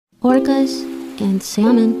Orcas and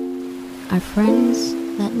salmon are friends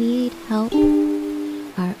that need help.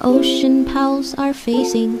 Our ocean pals are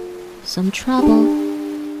facing some trouble.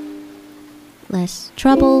 Less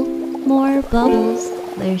trouble, more bubbles.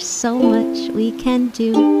 There's so much we can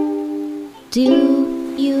do.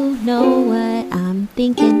 Do you know what I'm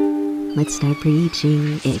thinking? Let's start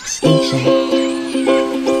preaching extinction.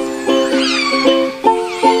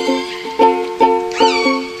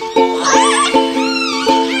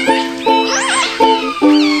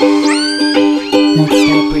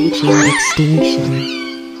 Extinction.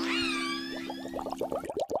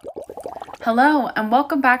 Hello, and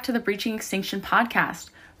welcome back to the Breaching Extinction podcast.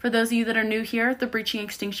 For those of you that are new here, the Breaching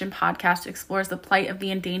Extinction podcast explores the plight of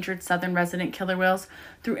the endangered southern resident killer whales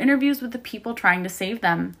through interviews with the people trying to save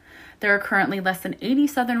them. There are currently less than 80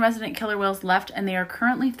 southern resident killer whales left, and they are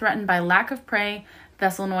currently threatened by lack of prey,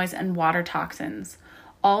 vessel noise, and water toxins.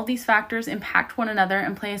 All of these factors impact one another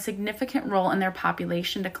and play a significant role in their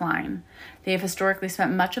population decline. They have historically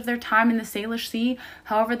spent much of their time in the Salish Sea,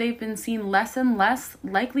 however they've been seen less and less,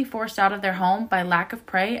 likely forced out of their home by lack of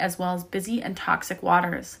prey as well as busy and toxic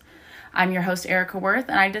waters. I'm your host, Erica Worth,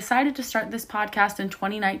 and I decided to start this podcast in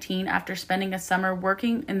 2019 after spending a summer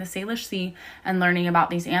working in the Salish Sea and learning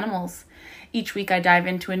about these animals. Each week I dive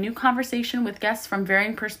into a new conversation with guests from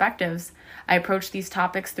varying perspectives. I approach these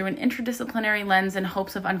topics through an interdisciplinary lens in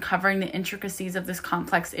hopes of uncovering the intricacies of this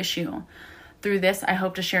complex issue. Through this, I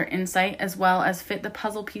hope to share insight as well as fit the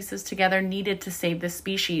puzzle pieces together needed to save this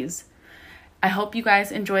species. I hope you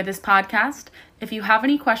guys enjoy this podcast. If you have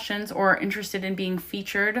any questions or are interested in being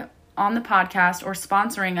featured on the podcast or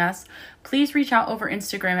sponsoring us, please reach out over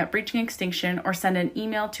Instagram at Breaching Extinction or send an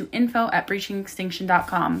email to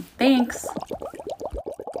info@breachingextinction.com. Thanks.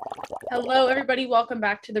 Hello, everybody. Welcome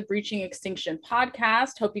back to the Breaching Extinction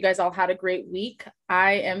podcast. Hope you guys all had a great week.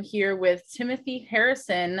 I am here with Timothy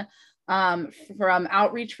Harrison from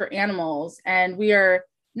Outreach for Animals, and we are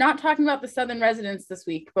not talking about the Southern residents this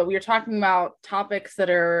week, but we are talking about topics that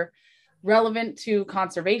are relevant to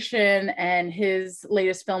conservation and his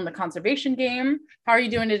latest film, The Conservation Game. How are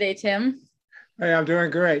you doing today, Tim? Hey, I'm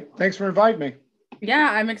doing great. Thanks for inviting me.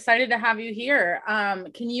 Yeah, I'm excited to have you here.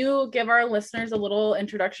 Can you give our listeners a little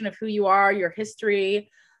introduction of who you are, your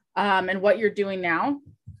history, and what you're doing now?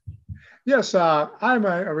 Yes, I'm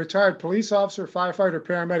a retired police officer, firefighter,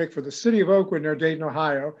 paramedic for the city of Oakwood near Dayton,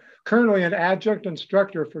 Ohio. Currently an adjunct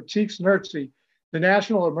instructor for TEACS NERTC, the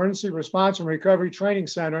National Emergency Response and Recovery Training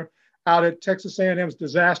Center out at Texas A&M's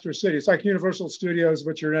Disaster City. It's like Universal Studios,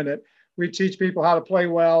 but you're in it. We teach people how to play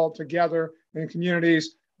well together in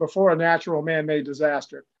communities before a natural man-made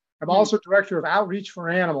disaster. I'm also director of Outreach for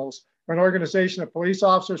Animals, an organization of police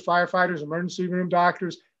officers, firefighters, emergency room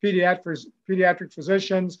doctors, pediatric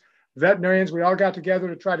physicians, veterinarians. We all got together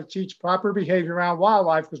to try to teach proper behavior around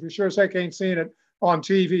wildlife because we sure as heck ain't seen it on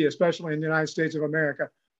TV, especially in the United States of America.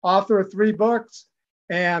 Author of 3 books,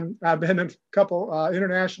 and I've been in a couple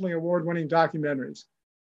internationally award-winning documentaries.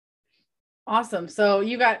 Awesome. So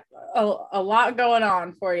you got a lot going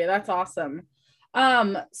on for you. That's awesome.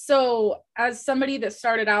 So as somebody that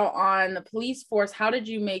started out on the police force, how did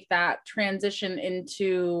you make that transition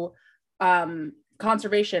into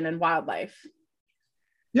conservation and wildlife?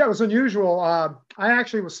 Yeah, it was unusual. I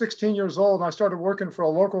actually was 16 years old and I started working for a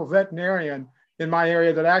local veterinarian in my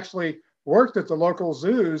area that actually worked at the local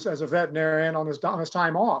zoos as a veterinarian on his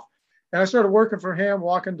time off. And I started working for him,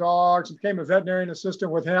 walking dogs, and became a veterinarian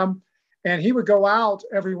assistant with him. And he would go out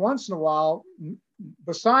every once in a while,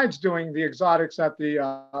 besides doing the exotics at the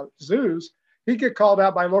zoos, he'd get called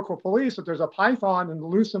out by local police that there's a python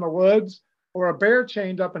loose in the woods or a bear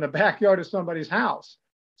chained up in the backyard of somebody's house.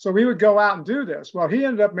 So we would go out and do this. Well, he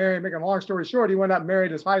ended up marrying, making a long story short, he went out and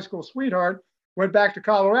married his high school sweetheart, went back to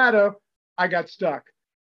Colorado. I got stuck.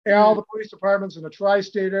 And all the police departments in the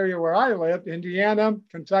tri-state area where I lived, Indiana,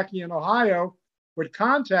 Kentucky, and Ohio, would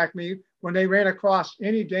contact me when they ran across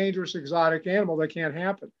any dangerous exotic animal that can't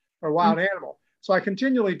happen, or wild animal. So I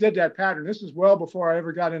continually did that pattern. This is well before I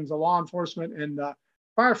ever got into law enforcement and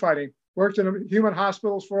firefighting. Worked in human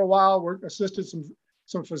hospitals for a while, assisted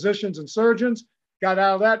some physicians and surgeons, got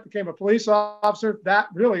out of that, became a police officer. That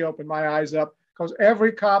really opened my eyes up because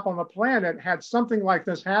every cop on the planet had something like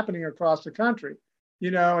this happening across the country. You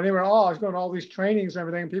know, and they were all, I was going to all these trainings and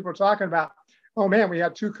everything. And people were talking about, oh man, we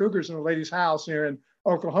had 2 cougars in a lady's house here in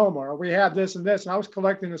Oklahoma, or we had this and this. And I was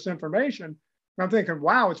collecting this information. And I'm thinking,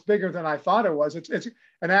 wow, it's bigger than I thought it was. It's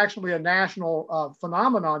an actually a national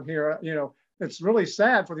phenomenon here. You know, it's really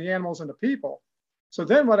sad for the animals and the people. So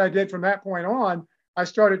then what I did from that point on, I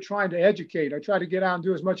started trying to educate. I tried to get out and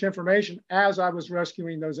do as much information as I was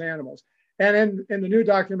rescuing those animals. And in the new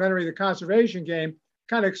documentary, The Conservation Game,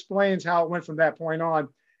 kind of explains how it went from that point on.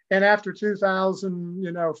 And after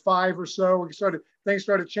 2005 or so, things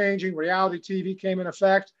started changing. Reality TV came in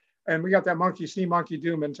effect, and we got that monkey see, monkey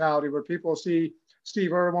do mentality where people see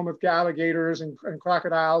Steve Irwin with alligators and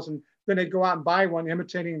crocodiles, and then they'd go out and buy one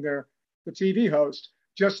imitating the TV host.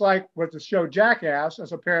 Just like with the show Jackass,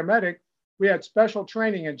 as a paramedic, we had special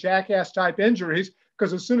training in Jackass type injuries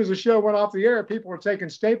because as soon as the show went off the air, people were taking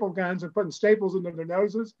staple guns and putting staples into their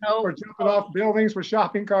noses or jumping off buildings with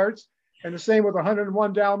shopping carts. And the same with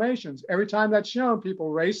 101 Dalmatians. Every time that's shown,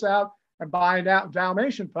 people race out and buy a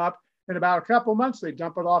Dalmatian pup. In about a couple months, they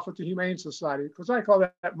dump it off at the Humane Society, because I call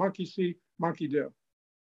that monkey see, monkey do.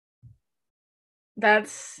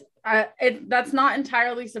 That's not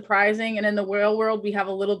entirely surprising. And in the whale world, we have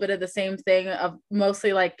a little bit of the same thing of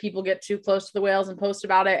mostly like people get too close to the whales and post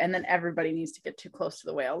about it, and then everybody needs to get too close to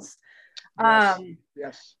the whales.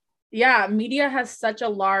 Yes. Yeah, media has such a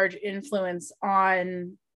large influence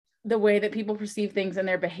on the way that people perceive things and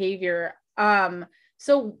their behavior.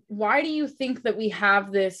 So why do you think that we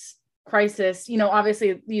have this crisis? You know,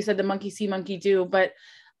 obviously you said the monkey see, monkey do, but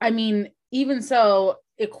I mean, even so,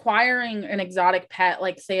 acquiring an exotic pet,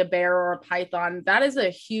 like say a bear or a python, that is a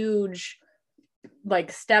huge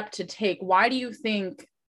like step to take. Why do you think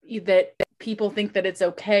that people think that it's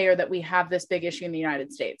okay, or that we have this big issue in the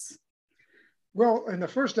United States? Well, in the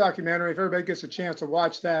first documentary, if everybody gets a chance to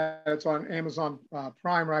watch that, it's on Amazon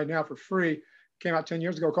Prime right now for free. It came out 10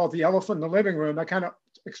 years ago, called The Elephant in the Living Room. That kind of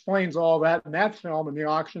explains all that in that film and the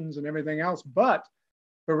auctions and everything else. But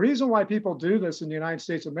the reason why people do this in the United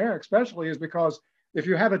States of America, especially, is because if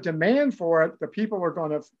you have a demand for it, the people are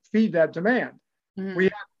going to feed that demand. Mm-hmm. We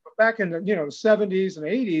had back in the 70s and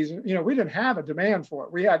 80s, we didn't have a demand for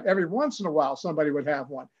it. We had every once in a while somebody would have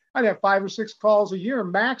one. I'd have 5 or 6 calls a year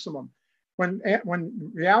maximum.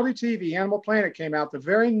 When reality TV Animal Planet came out, the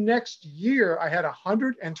very next year I had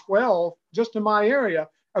 112 just in my area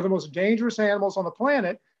of the most dangerous animals on the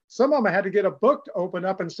planet. Some of them I had to get a book to open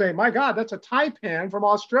up and say, my God, that's a taipan from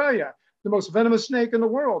Australia, the most venomous snake in the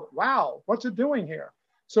world. Wow, what's it doing here?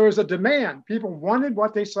 So there's a demand. People wanted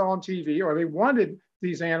what they saw on TV, or they wanted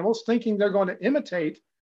these animals, thinking they're going to imitate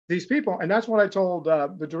these people. And that's what I told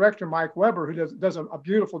the director, Mike Weber, who does a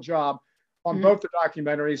beautiful job on both the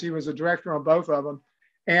documentaries. He was a director on both of them.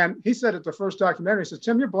 And he said at the first documentary, he said,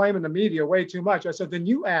 Tim, you're blaming the media way too much. I said, then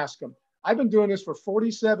you ask them. I've been doing this for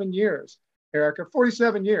 47 years, Erica,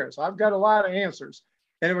 47 years. I've got a lot of answers.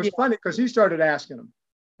 And it was funny because he started asking them.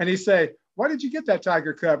 And he said, why did you get that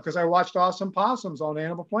tiger cub? Because I watched Awesome Possums on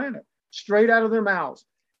Animal Planet, straight out of their mouths.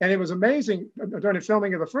 And it was amazing during the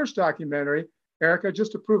filming of the first documentary, Erica,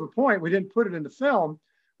 just to prove a point, we didn't put it in the film,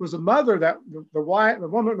 was the mother that the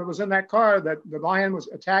woman that was in that car that the lion was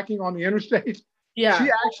attacking on the interstate. Yeah. She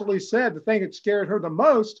actually said the thing that scared her the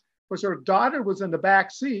most was her daughter was in the back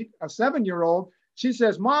seat, a 7-year-old. She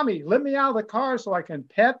says, Mommy, let me out of the car so I can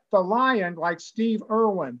pet the lion like Steve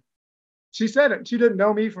Irwin. She said it. She didn't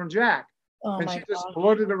know me from Jack. Oh, and she just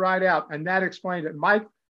blurted it right out. And that explained it. Mike,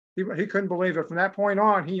 he couldn't believe it. From that point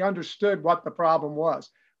on, he understood what the problem was.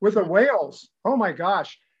 With the whales, oh my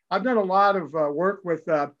gosh. I've done a lot of work with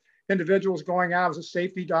individuals going out as a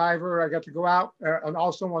safety diver. I got to go out and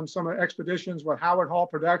also on some expeditions with Howard Hall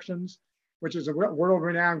Productions, which is a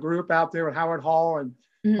world-renowned group out there with Howard Hall and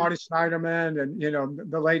Marty Snyderman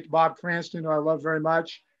and the late Bob Cranston, who I love very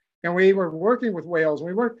much. And we were working with whales.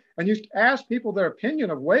 And you ask people their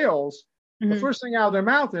opinion of whales. The first thing out of their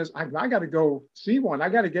mouth is, I got to go see one. I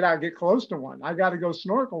got to get out and get close to one. I got to go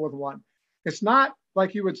snorkel with one. It's not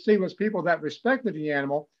like you would see with people that respected the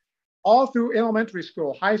animal. All through elementary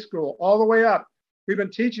school, high school, all the way up, we've been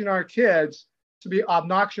teaching our kids to be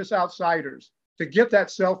obnoxious outsiders, to get that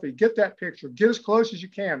selfie, get that picture, get as close as you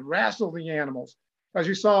can, wrestle the animals. As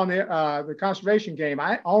you saw in the conservation game,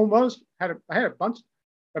 I almost had a bunch of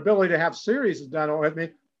ability to have series done with me.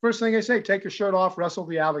 First thing they say, take your shirt off, wrestle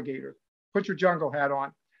the alligator, put your jungle hat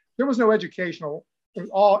on. There was no educational, it was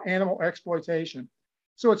all animal exploitation.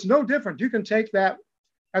 So it's no different. You can take that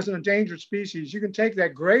as an endangered species. You can take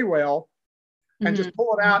that gray whale and just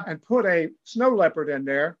pull it out and put a snow leopard in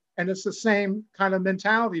there. And it's the same kind of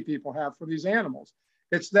mentality people have for these animals.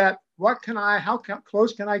 It's that, how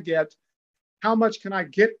close can I get? How much can I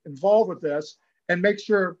get involved with this and make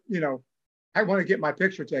sure, I want to get my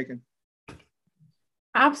picture taken.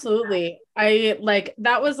 Absolutely.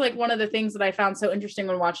 That was like one of the things that I found so interesting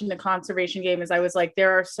when watching the conservation game is I was like,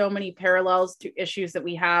 there are so many parallels to issues that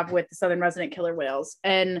we have with the southern resident killer whales.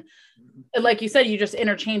 And like you said, you just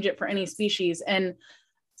interchange it for any species. And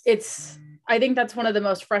I think that's one of the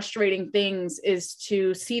most frustrating things is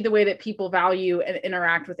to see the way that people value and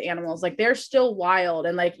interact with animals. Like they're still wild.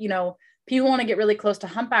 And people want to get really close to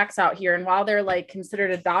humpbacks out here. And while they're like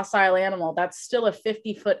considered a docile animal, that's still a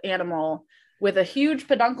 50-foot animal with a huge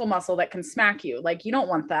peduncle muscle that can smack you. Like, you don't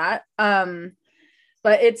want that.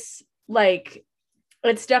 But it's like,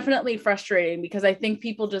 it's definitely frustrating because I think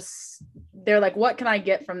people just, they're like, what can I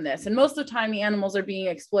get from this? And most of the time the animals are being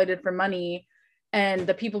exploited for money, and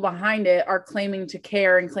the people behind it are claiming to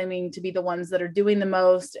care and claiming to be the ones that are doing the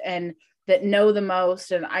most and that know the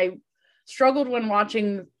most. And I struggled when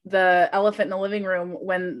watching the elephant in the living room,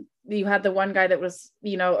 when you had the one guy that was,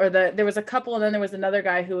 you know, or there was a couple, and then there was another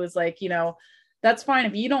guy who was like, you know, that's fine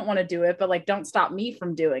if you don't want to do it, but like, don't stop me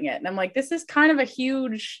from doing it. And I'm like, this is kind of a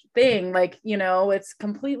huge thing. Like, you know, it's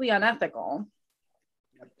completely unethical.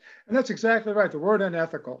 And that's exactly right. The word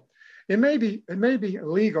unethical. It may be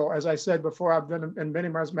illegal, as I said before. I've been in many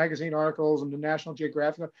magazine articles and the National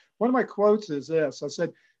Geographic. One of my quotes is this. I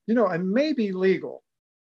said, you know, it may be legal,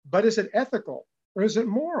 but is it ethical or is it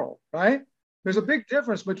moral, right? There's a big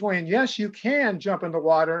difference between, yes, you can jump in the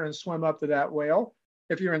water and swim up to that whale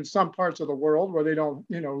if you're in some parts of the world where they don't,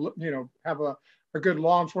 have a good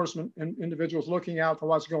law enforcement and individuals looking out for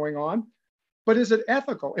what's going on. But is it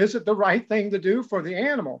ethical? Is it the right thing to do for the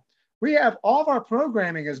animal? We have all of our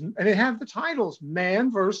programming and it have the titles,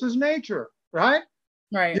 man versus nature, right?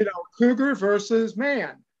 Right. You know, cougar versus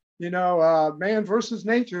man, man versus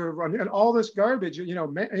nature, and all this garbage.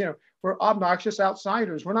 We're obnoxious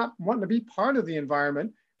outsiders. We're not wanting to be part of the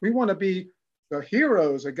environment. We want to be the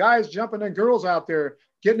heroes, the guys jumping in, girls out there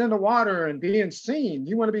getting in the water and being seen.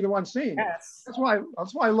 You want to be the one seen. Yes. That's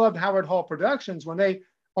why I loved Howard Hall Productions when they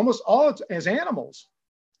almost all as animals.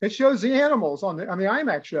 It shows the animals on the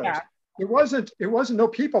IMAX shows. Yeah. It wasn't no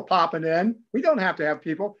people popping in. We don't have to have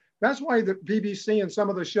people. That's why the BBC and some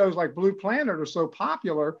of the shows like Blue Planet are so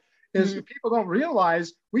popular, is that people don't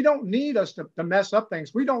realize we don't need us to mess up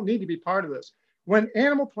things. We don't need to be part of this. When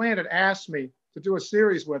Animal Planet asked me to do a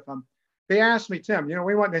series with them, they asked me, Tim,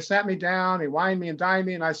 they sat me down, they wined me and dined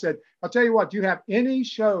me. And I said, I'll tell you what, do you have any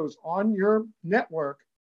shows on your network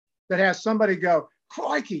that has somebody go,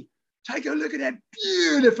 crikey, take a look at that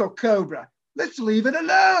beautiful cobra. Let's leave it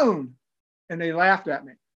alone. And they laughed at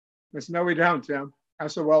me. I said, no, we don't, Tim. I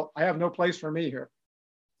said, well, I have no place for me here.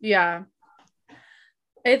 Yeah.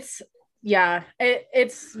 It's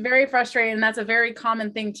very frustrating. And that's a very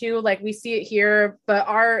common thing too. Like, we see it here, but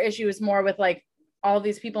our issue is more with like all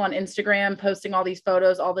these people on Instagram posting all these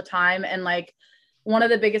photos all the time. And like, one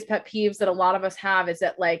of the biggest pet peeves that a lot of us have is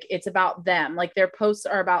that like, it's about them. Like, their posts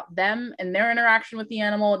are about them and their interaction with the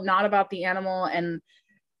animal, not about the animal and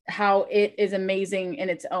how it is amazing in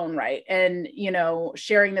its own right. And,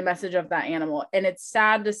 sharing the message of that animal. And it's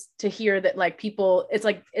sad to hear that like people,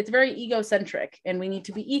 it's very egocentric, and we need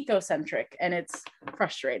to be ecocentric, and it's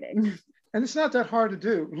frustrating. And it's not that hard to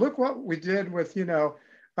do. Look what we did with,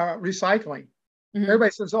 recycling. Mm-hmm.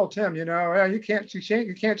 Everybody says, "Oh, Tim, you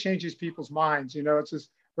can't change these people's minds." It's just,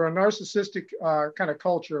 we're a narcissistic kind of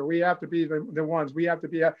culture. We have to be the ones. We have to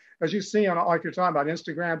be, as you see on, like you're talking about,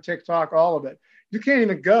 Instagram, TikTok, all of it. You can't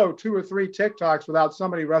even go 2 or 3 TikToks without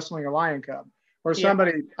somebody wrestling a lion cub, or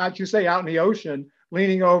somebody, as you say, out in the ocean,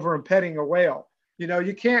 leaning over and petting a whale.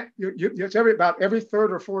 You can't. It's about every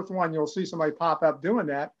third or fourth one you'll see somebody pop up doing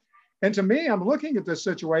that. And to me, I'm looking at this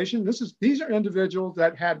situation. These are individuals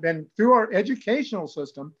that have been through our educational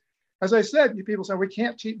system. As I said, people say we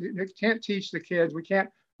can't teach the kids. We can't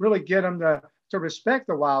really get them to respect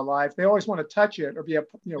the wildlife. They always want to touch it or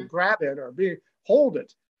grab it or hold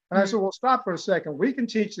it. And I said, well, stop for a second. We can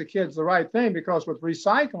teach the kids the right thing, because with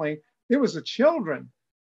recycling, it was the children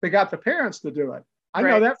that got the parents to do it. I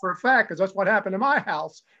know that for a fact, because that's what happened in my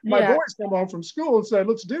house. My boys come home from school and said,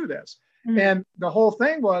 let's do this. Mm-hmm. And the whole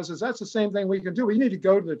thing is that's the same thing we can do. We need to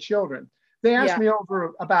go to the children. They asked me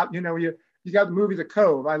over about, you got the movie The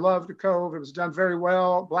Cove. I love The Cove. It was done very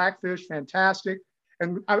well. Blackfish, fantastic.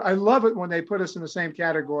 And I love it when they put us in the same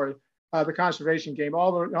category. The Conservation Game.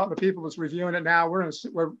 All the people that's reviewing it now, we're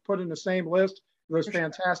put in the same list. Those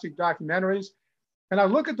fantastic documentaries. And I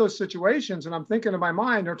look at those situations and I'm thinking in my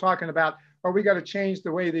mind, they're talking about, we got to change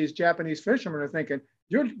the way these Japanese fishermen are thinking.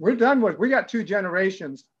 We got 2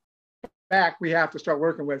 generations back we have to start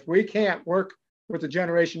working with. We can't work with the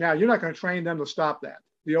generation now. You're not going to train them to stop that.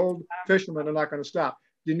 The old fishermen are not going to stop.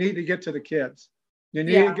 You need to get to the kids. You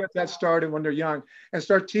need to get that started when they're young and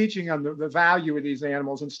start teaching them the value of these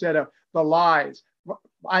animals instead of the lies.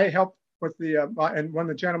 I helped with and one of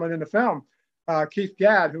the gentlemen in the film, Keith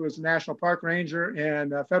Gadd, who was a National Park Ranger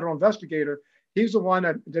and a federal investigator, he's the one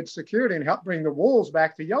that did security and helped bring the wolves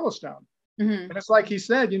back to Yellowstone. Mm-hmm. And it's like he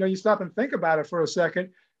said, you stop and think about it for a second.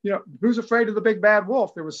 Who's afraid of the big bad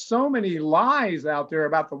wolf? There was so many lies out there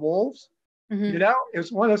about the wolves. Mm-hmm.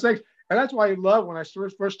 It's one of those things. And that's why I love when I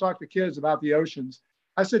first talked to kids about the oceans.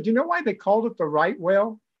 I said, do you know why they called it the right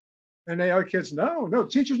whale? And the other kids, no,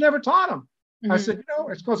 teachers never taught them. I said,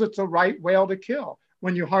 it's because it's the right whale to kill.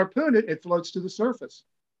 When you harpoon it, it floats to the surface.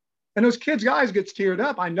 And those kids' eyes get teared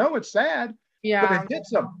up. I know it's sad, but it hits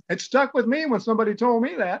them. It stuck with me when somebody told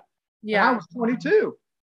me that. Yeah. And I was 22.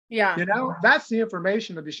 Yeah. That's the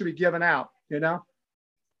information that should be given out,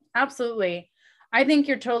 Absolutely. I think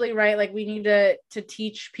you're totally right. Like we need to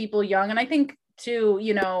teach people young. And I think too,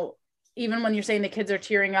 even when you're saying the kids are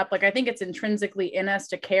tearing up, like I think it's intrinsically in us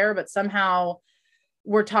to care, but somehow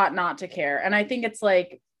we're taught not to care. And I think it's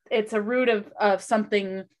like, it's a root of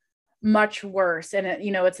something much worse. And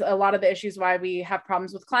it's a lot of the issues why we have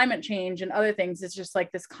problems with climate change and other things. It's just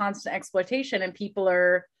like this constant exploitation and people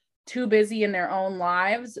are too busy in their own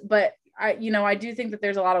lives. But I do think that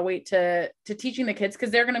there's a lot of weight to teaching the kids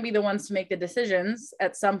because they're going to be the ones to make the decisions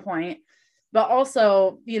at some point. But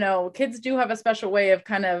also, kids do have a special way of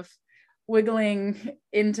kind of wiggling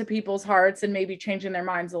into people's hearts and maybe changing their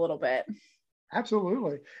minds a little bit.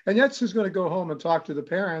 Absolutely. And that's who's going to go home and talk to the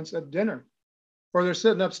parents at dinner, or they're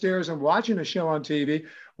sitting upstairs and watching a show on TV.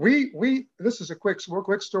 This is a quick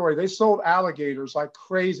story. They sold alligators like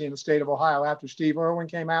crazy in the state of Ohio after Steve Irwin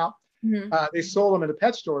came out. Mm-hmm. They sold them into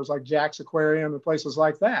pet stores like Jack's Aquarium and places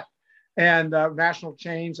like that, and national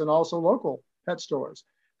chains and also local pet stores.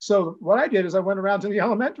 So what I did is I went around to the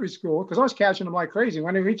elementary school because I was catching them like crazy.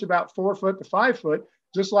 When they reach about 4 foot to 5 foot,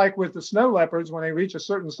 just like with the snow leopards, when they reach a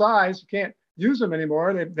certain size, you can't use them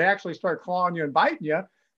anymore. They actually start clawing you and biting you.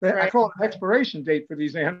 Right. I call it an expiration date for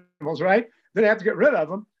these animals, right? Then they have to get rid of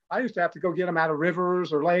them. I used to have to go get them out of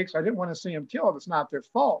rivers or lakes. I didn't want to see them killed. It's not their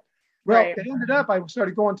fault. Well, It ended up, I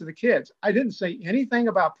started going to the kids. I didn't say anything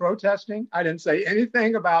about protesting. I didn't say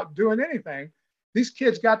anything about doing anything. These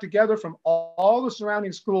kids got together from all the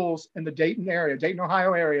surrounding schools in the Dayton,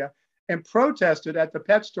 Ohio area, and protested at the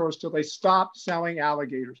pet stores till they stopped selling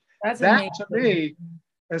alligators. That to me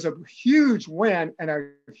is a huge win and a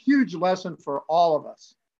huge lesson for all of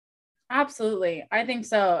us. Absolutely. I think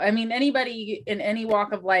so. I mean, anybody in any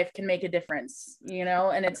walk of life can make a difference,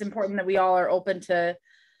 and it's important that we all are open to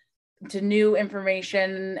new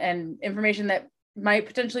information and information that might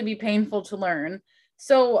potentially be painful to learn.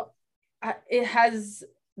 So it has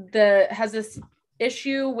this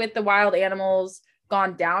issue with the wild animals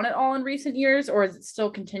gone down at all in recent years, or is it still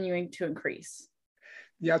continuing to increase?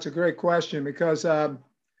 Yeah, it's a great question because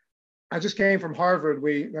I just came from Harvard.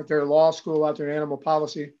 At their law school out there, animal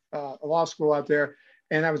policy, a law school out there.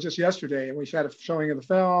 And that was just yesterday. And we had a showing of the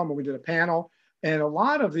film and we did a panel. And a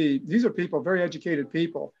lot of these are people, very educated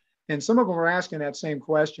people. And some of them were asking that same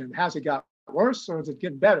question. Has it got worse or is it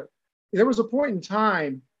getting better? There was a point in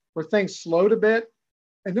time where things slowed a bit.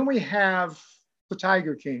 And then we have the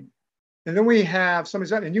Tiger King. And then we have some of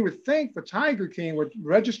that. And you would think the Tiger King would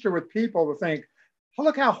register with people to think, oh,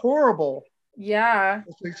 look how horrible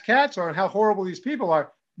these cats are and how horrible these people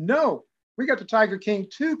are. No, we got the Tiger King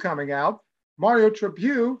 2 coming out. Mario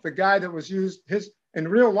Trabu, the guy that was used in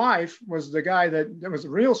real life, was the guy that was the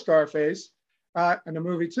real Scarface in the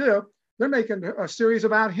movie too. They're making a series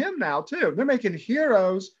about him now too. They're making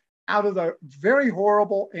heroes out of the very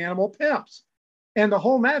horrible animal pimps. And the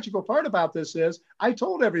whole magical part about this is I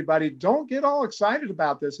told everybody, don't get all excited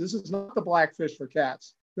about this. This is not the Blackfish for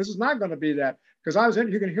Cats. This is not going to be that. Because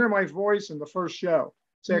you can hear my voice in the first show,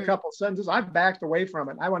 say a couple of sentences. I backed away from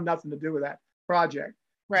it. I want nothing to do with that project.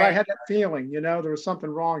 Right. I had that feeling, there was something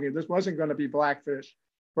wrong here. This wasn't going to be Blackfish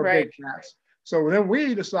for big cats. So then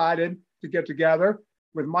we decided to get together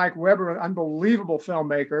with Mike Weber, an unbelievable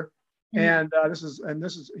filmmaker. And this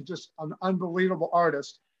is just an unbelievable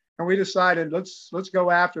artist. And we decided let's go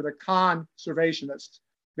after the conservationists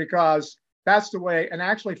because that's the way, and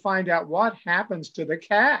actually find out what happens to the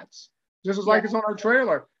cats. Just as like it's on our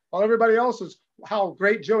trailer. While everybody else is how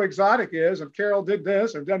great Joe Exotic is, and Carol did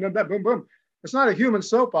this, and done that, boom, boom. It's not a human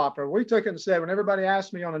soap opera. We took it and said, when everybody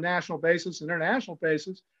asked me on a national basis, international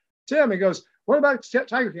basis, Tim, he goes, what about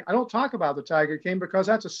Tiger King? I don't talk about the Tiger King because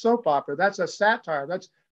that's a soap opera. That's a satire.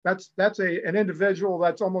 That's an individual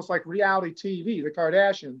that's almost like reality TV, the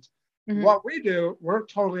Kardashians. Mm-hmm. What we do, we're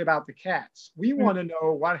totally about the cats. We want to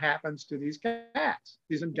know what happens to these cats,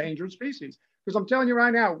 these endangered species. Because I'm telling you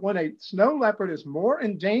right now, when a snow leopard is more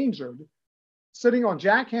endangered sitting on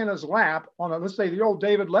Jack Hanna's lap on let's say the old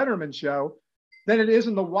David Letterman show, than it is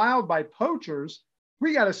in the wild by poachers,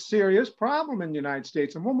 we got a serious problem in the United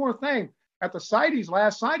States. And one more thing, at the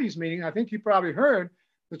last CITES meeting, I think you probably heard,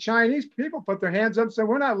 the Chinese people put their hands up and said,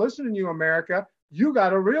 we're not listening to you, America. You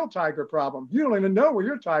got a real tiger problem. You don't even know where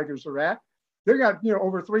your tigers are at. They got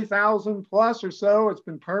over 3,000 plus or so. It's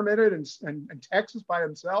been permitted in Texas by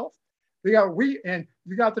themselves.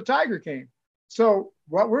 you got the Tiger King. So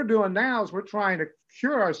what we're doing now is we're trying to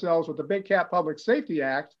cure ourselves with the Big Cat Public Safety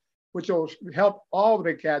Act, which will help all the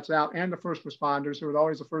big cats out and the first responders, who are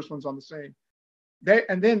always the first ones on the scene.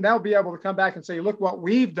 And then they'll be able to come back and say, look what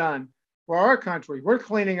we've done for our country. We're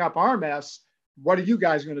cleaning up our mess. What are you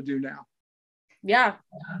guys going to do now? Yeah,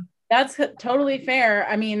 that's totally fair.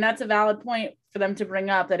 I mean, that's a valid point for them to bring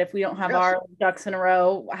up, that if we don't have our ducks in a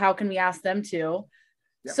row, how can we ask them to?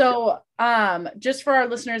 Yep. So just for our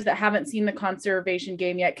listeners that haven't seen the conservation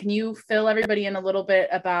game yet, can you fill everybody in a little bit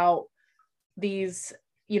about these,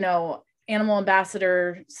 animal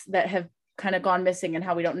ambassadors that have kind of gone missing and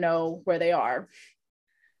how we don't know where they are?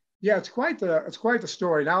 Yeah, it's quite the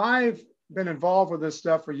story. Now, I've been involved with this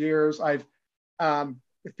stuff for years.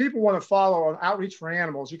 If people want to follow on Outreach for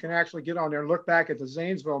Animals, you can actually get on there and look back at the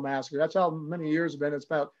Zanesville massacre. That's how many years it's been. It's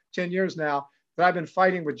about 10 years now that I've been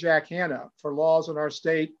fighting with Jack Hanna for laws in our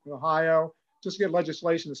state, Ohio, just to get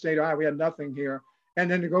legislation in the state of Ohio. We had nothing here. And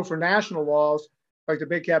then to go for national laws like the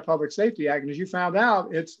Big Cat Public Safety Act. And as you found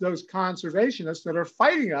out, it's those conservationists that are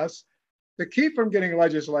fighting us to keep from getting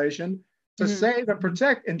legislation to save and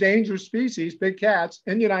protect endangered species, big cats,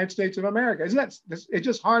 in the United States of America. It's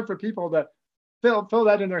just hard for people to fill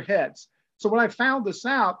that in their heads. So when I found this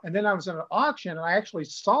out, and then I was at an auction, and I actually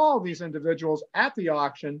saw these individuals at the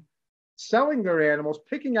auction selling their animals,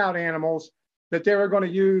 picking out animals that they were going to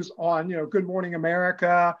use on, Good Morning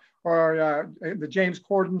America or the James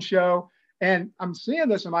Corden show. And I'm seeing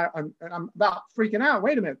this, and I'm about freaking out.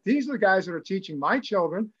 Wait a minute. These are the guys that are teaching my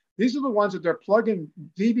children. These are the ones that they're plugging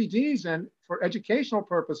DVDs in for educational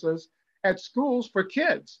purposes at schools for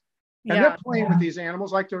kids. And they're playing with these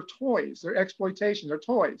animals like they're toys, they're exploitation, they're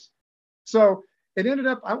toys. So it ended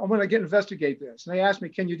up, I'm going to investigate this. And they asked me,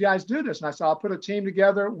 can you guys do this? And I said, I'll put a team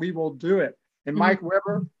together. We will do it. And Mike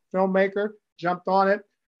Weber, filmmaker, jumped on it.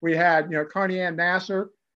 We had, Carney Ann Nasser.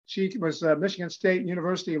 She was Michigan State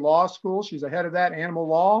University Law School. She's the head of that, animal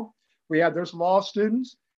law. We had those law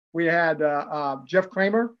students. We had Jeff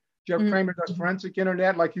Kramer. Jeff Kramer does forensic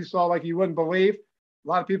internet like you saw, like you wouldn't believe. A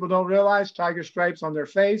lot of people don't realize tiger stripes on their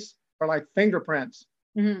face are like fingerprints.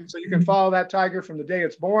 So you can follow that tiger from the day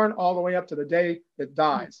it's born all the way up to the day it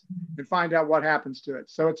dies and find out what happens to it.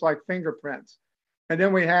 So it's like fingerprints. And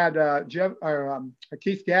then we had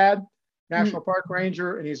Keith Gadd, National Park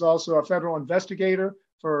Ranger, and he's also a federal investigator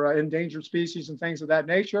for endangered species and things of that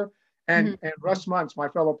nature. And Russ Muntz, my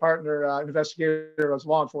fellow partner investigator as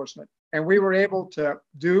law enforcement. And we were able to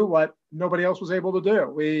do what nobody else was able to do.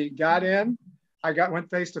 We got in. Went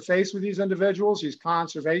face to face with these individuals, these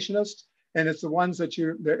conservationists, and it's the ones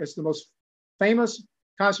it's the most famous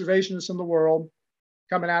conservationists in the world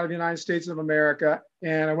coming out of the United States of America.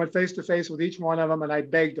 And I went face to face with each one of them, and I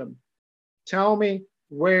begged them, tell me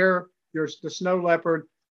where the snow leopard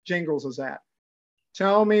Jingles is at.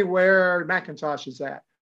 Tell me where Macintosh is at.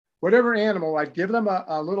 Whatever animal, I'd give them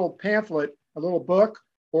a little pamphlet, a little book,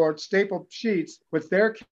 or stapled sheets with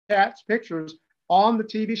their cats' pictures on the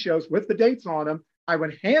TV shows with the dates on them. I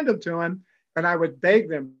would hand them to him, and I would beg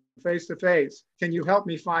them face to face, can you help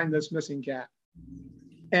me find this missing cat?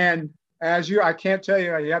 And I can't tell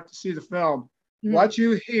you, you have to see the film. What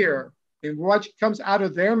you hear and what comes out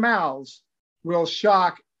of their mouths will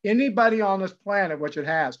shock anybody on this planet, which it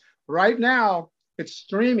has. Right now, it's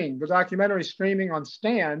streaming. The documentary is streaming on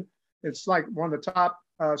Stan. It's like one of the top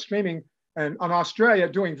streaming, and on Australia,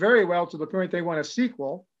 doing very well to the point they want a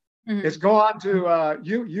sequel. It's gone to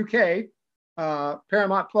UK.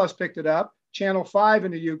 Paramount Plus picked it up. Channel 5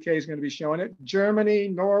 in the UK is going to be showing it. Germany,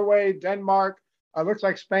 Norway, Denmark. Looks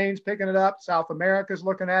like Spain's picking it up. South America's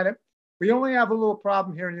looking at it. We only have a little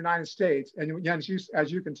problem here in the United States. And again,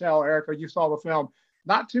 as you can tell, Erica, you saw the film.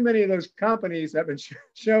 Not too many of those companies that have been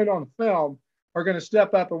shown on film are going to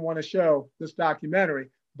step up and want to show this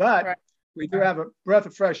documentary. But we do have a breath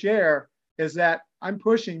of fresh air, is that I'm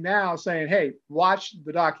pushing now saying, hey, watch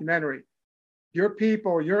the documentary. Your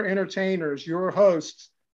people, your entertainers, your hosts,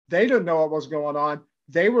 they didn't know what was going on.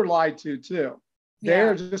 They were lied to too.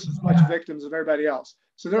 They're just as much victims of everybody else.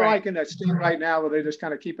 So they're like in that state right now where they're just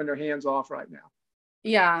kind of keeping their hands off right now.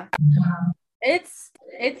 Yeah.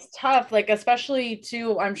 It's tough, like, especially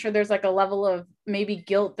too, I'm sure there's like a level of maybe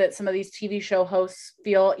guilt that some of these TV show hosts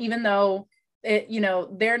feel, even though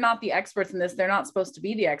they're not the experts in this. They're not supposed to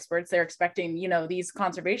be the experts. They're expecting, these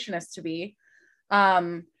conservationists to be.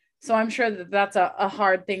 So I'm sure that that's a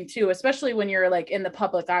hard thing too, especially when you're like in the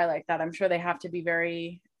public eye like that. I'm sure they have to be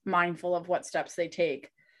very mindful of what steps they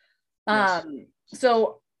take. Yes.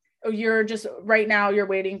 So you're just right now you're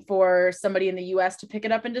waiting for somebody in the US to pick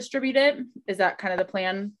it up and distribute it. Is that kind of the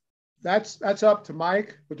plan? That's up to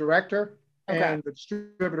Mike, the director. and the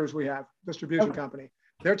distributors we have, distribution company.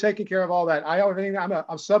 They're taking care of all that. I'm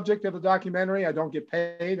a subject of the documentary. I don't get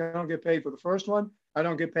paid. I don't get paid for the first one. I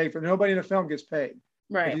don't get paid for, nobody in the film gets paid.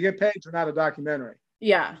 Right. If you get paid, you're not a documentary.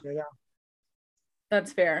 Yeah.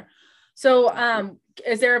 That's fair. So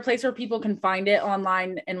is there a place where people can find it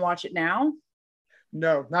online and watch it now?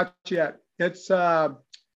 No, not yet. It's going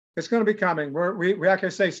to be coming. We like I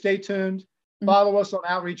say, stay tuned. Follow us on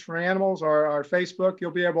Outreach for Animals or our Facebook.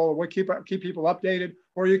 You'll be able to keep people updated,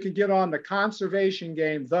 or you can get on the Conservation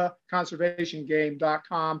Game,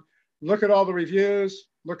 theconservationgame.com. Look at all the reviews,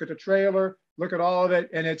 look at the trailer, look at all of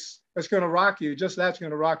it, and it's going to rock you. Just that's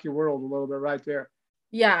going to rock your world a little bit right there.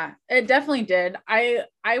 Yeah, it definitely did. I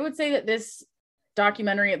would say that this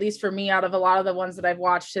documentary, at least for me, out of a lot of the ones that I've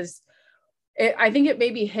watched, I think it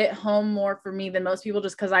maybe hit home more for me than most people,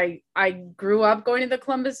 just because I grew up going to the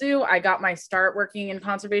Columbus Zoo. I got my start working in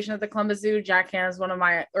conservation at the Columbus Zoo. Jack Hanna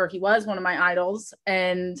he was one of my idols.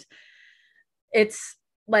 And it's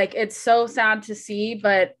so sad to see,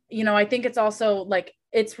 but I think it's also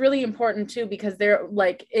it's really important too, because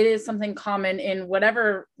it is something common in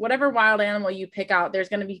whatever wild animal you pick out. There's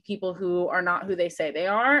going to be people who are not who they say they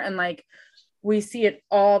are. And we see it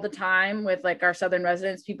all the time with our Southern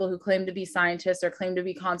residents, people who claim to be scientists or claim to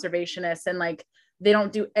be conservationists, and they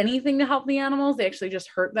don't do anything to help the animals. They actually just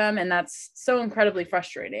hurt them. And that's so incredibly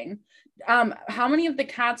frustrating. How many of the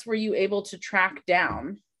cats were you able to track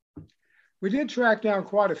down? We did track down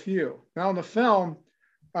quite a few. Now in the film,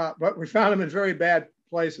 but we found them in very bad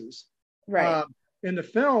places. Right. In the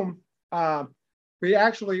film,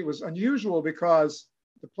 it was unusual because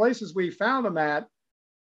the places we found them at,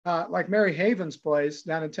 like Mary Haven's place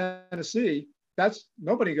down in Tennessee,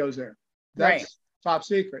 nobody goes there. That's top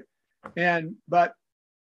secret. But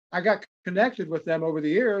I got connected with them over the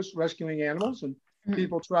years, rescuing animals, and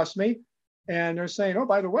people trust me. And they're saying, oh,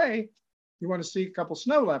 by the way, you want to see a couple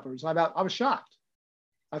snow leopards? I was shocked.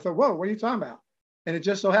 I thought, whoa, what are you talking about? And it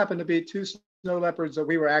just so happened to be 2 snow leopards that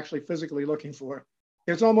we were actually physically looking for.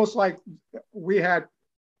 It's almost like we had,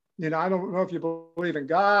 I don't know if you believe in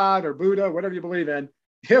God or Buddha, whatever you believe in.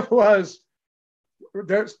 There's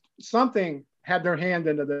something had their hand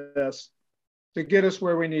into this to get us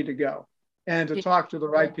where we need to go and to talk to the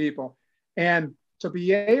right people and to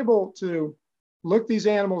be able to look these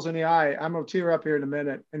animals in the eye. I'm going to tear up here in a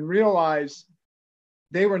minute and realize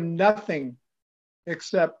they were nothing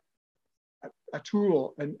except a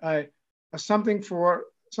tool and something for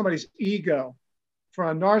somebody's ego, for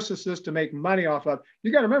a narcissist to make money off of.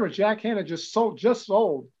 You got to remember, Jack Hanna just sold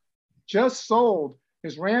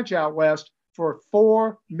his ranch out west for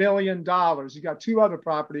 $4 million. You got 2 other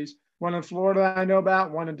properties, one in Florida I know about,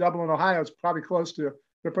 one in Dublin, Ohio. It's probably close to,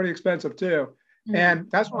 they're pretty expensive too. Mm-hmm. And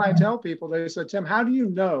that's what I tell people. They said, Tim, how do you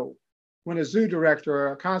know when a zoo director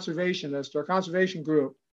or a conservationist or a conservation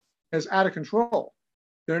group is out of control?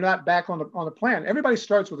 They're not back on the plan. Everybody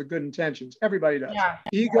starts with good intentions. Everybody does. Yeah.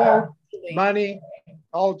 Ego, money,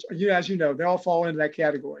 all, as you know, they all fall into that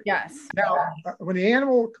category. Yes. Now, when the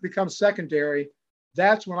animal becomes secondary,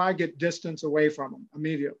 that's when I get distance away from them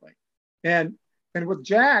immediately. And with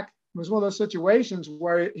Jack, it was one of those situations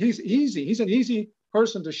where he's easy. He's an easy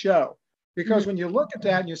person to show, because when you look at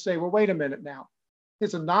that and you say, well, wait a minute now,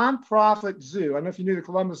 it's a nonprofit zoo. I don't know if you knew the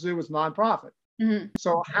Columbus Zoo was nonprofit. Mm-hmm.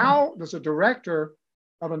 So how does a director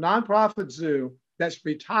of a nonprofit zoo that's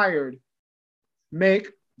retired make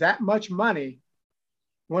that much money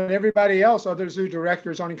when everybody else, other zoo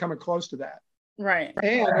directors, aren't even coming close to that? Right.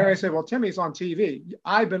 And there I say, well, Timmy's on TV.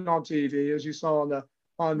 I've been on TV, as you saw on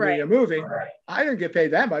the movie. Right. I didn't get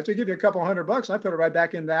paid that much. They give you a couple $100. I put it right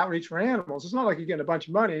back into Outreach for Animals. It's not like you're getting a bunch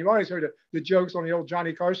of money. You've always heard the jokes on the old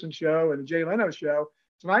Johnny Carson show and the Jay Leno show,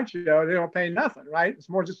 Tonight Show. They don't pay nothing, right? It's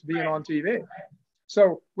more just being on TV.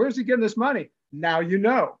 So where's he getting this money? Now you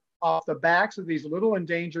know, off the backs of these little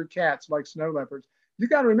endangered cats like snow leopards. You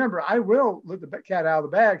got to remember, I will let the cat out of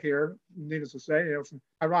the bag here, needless to say,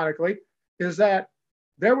 ironically, is that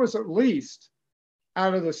there was at least,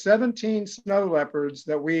 out of the 17 snow leopards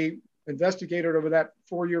that we investigated over that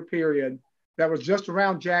 4-year period, that was just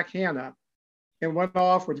around Jack Hanna and went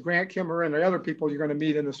off with Grant Kimmer and the other people you're going to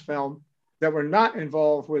meet in this film that were not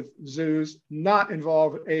involved with zoos, not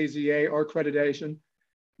involved with AZA or accreditation.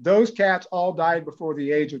 Those cats all died before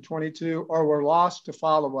the age of 22 or were lost to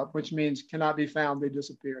follow-up, which means cannot be found. They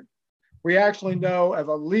disappeared. We actually know of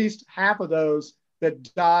at least half of those that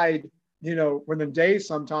died, within days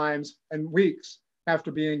sometimes and weeks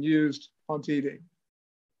after being used on TV.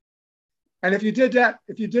 And if you did that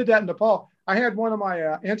in Nepal, I had one of my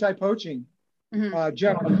anti-poaching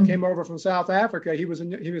gentlemen came over from South Africa. He was in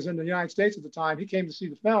the United States at the time. He came to see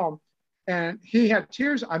the film, And he had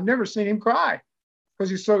tears. I've never seen him cry because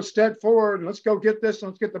he's so steadfast. Let's go get this.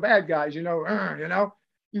 Let's get the bad guys, you know.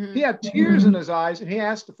 Mm-hmm. He had tears in his eyes, and he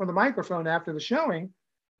asked for the microphone after the showing.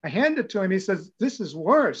 I handed it to him. He says, "This is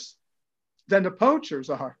worse than the poachers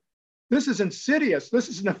are. This is insidious. This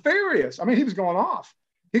is nefarious." I mean, he was going off.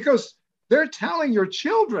 He goes, "They're telling your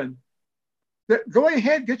children that go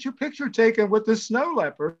ahead, get your picture taken with this snow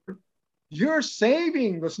leopard. You're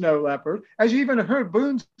saving the snow leopard." As you even heard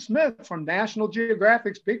Boone Smith from National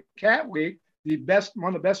Geographic's Big Cat Week, one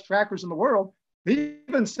of the best trackers in the world, he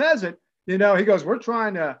even says it. You know, he goes, "We're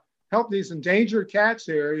trying to help these endangered cats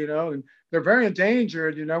here, you know, and they're very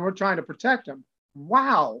endangered, you know, we're trying to protect them."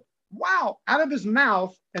 Wow. Out of his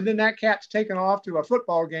mouth. And then that cat's taken off to a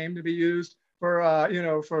football game to be used for,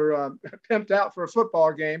 pimped out for a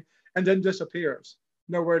football game, and then disappears,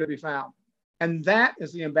 nowhere to be found. And that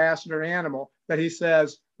is the ambassador animal that he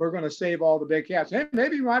says, we're going to save all the big cats. And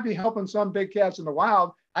maybe you might be helping some big cats in the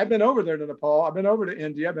wild. I've been over there to Nepal. I've been over to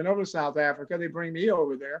India. I've been over to South Africa. They bring me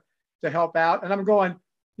over there to help out. And I'm going,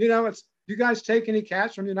 you know, you guys take any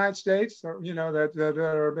cats from the United States, or, you know, that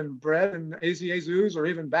have been bred in AZA zoos or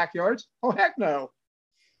even backyards? Oh, heck no.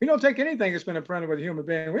 We don't take anything that's been imprinted with a human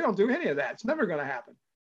being. We don't do any of that. It's never going to happen.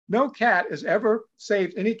 No cat has ever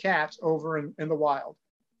saved any cats over in the wild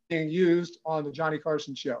being used on the Johnny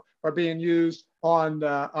Carson show or being used on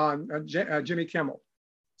Jimmy Kimmel.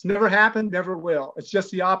 It's never happened, never will. It's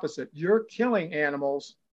just the opposite. You're killing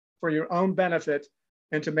animals for your own benefit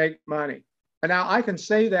and to make money. And now I can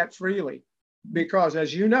say that freely because,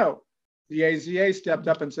 as you know, the AZA stepped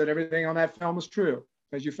up and said everything on that film is true,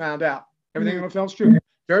 as you found out. Everything on the film is true.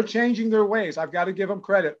 They're changing their ways. I've got to give them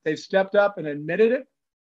credit. They've stepped up and admitted it,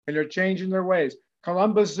 and they're changing their ways.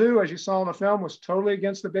 Columbus Zoo, as you saw in the film, was totally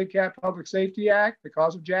against the Big Cat Public Safety Act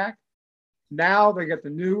because of Jack. Now they get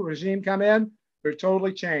the new regime come in. They're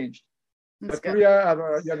totally changed.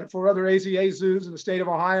 The 4 other AZA zoos in the state of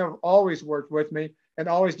Ohio have always worked with me and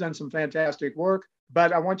always done some fantastic work.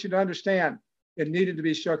 But I want you to understand, it needed to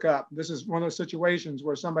be shook up. This is one of those situations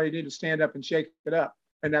where somebody needed to stand up and shake it up.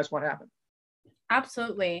 And that's what happened.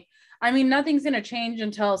 Absolutely. I mean, nothing's going to change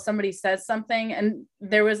until somebody says something. And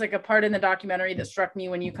there was like a part in the documentary that struck me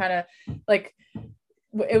when you kind of like,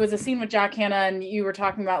 it was a scene with Jack Hanna and you were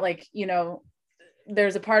talking about like, you know,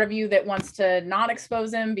 there's a part of you that wants to not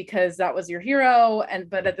expose him because that was your hero.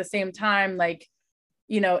 But at the same time, like,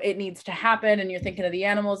 you know, it needs to happen and you're thinking of the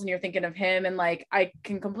animals and you're thinking of him. And like, I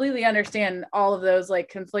can completely understand all of those like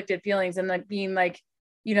conflicted feelings and like being like,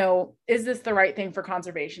 you know, is this the right thing for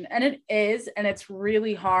conservation? And it is, and it's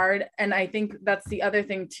really hard. And I think that's the other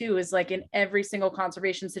thing too, is like in every single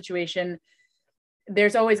conservation situation,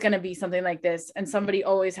 there's always going to be something like this and somebody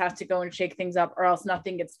always has to go and shake things up or else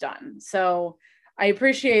nothing gets done. So I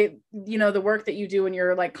appreciate, you know, the work that you do and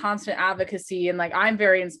your like constant advocacy. And like, I'm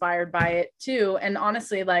very inspired by it too. And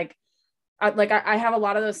honestly, like I have a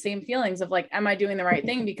lot of those same feelings of like, am I doing the right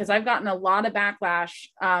thing? Because I've gotten a lot of backlash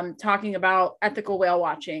talking about ethical whale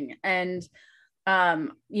watching and,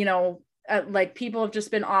 you know, like people have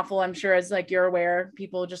just been awful. I'm sure as like, you're aware,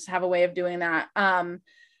 people just have a way of doing that.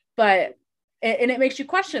 But it makes you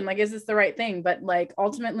question, like, is this the right thing? But like,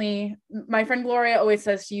 ultimately, my friend Gloria always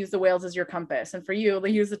says to use the whales as your compass. And for you, they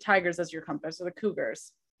use the tigers as your compass or the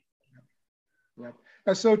cougars. Yeah,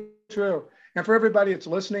 that's so true. And for everybody that's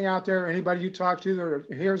listening out there, anybody you talk to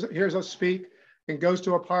that hears us speak and goes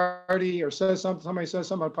to a party or says something, somebody says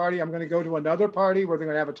something at a party, I'm going to go to another party where they're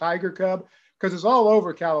going to have a tiger cub, because it's all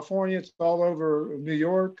over California. It's all over New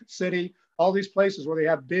York City. All these places where they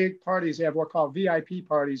have big parties, they have what are called VIP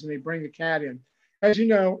parties, and they bring the cat in. As you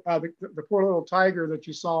know, the poor little tiger that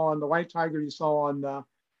you saw on the white tiger you saw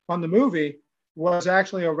on the movie was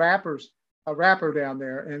actually a rapper down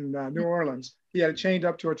there in New Orleans. He had it chained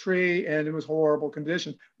up to a tree, and it was horrible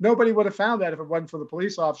condition. Nobody would have found that if it wasn't for the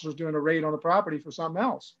police officers doing a raid on the property for something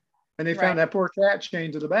else. And they found that poor cat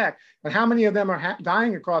chained to the back. And how many of them are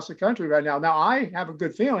dying across the country right now? Now, I have a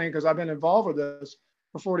good feeling because I've been involved with this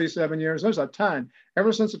for 47 years. There's a ton.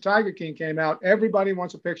 Ever since the Tiger King came out, everybody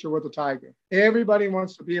wants a picture with the tiger. Everybody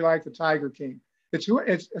wants to be like the Tiger King.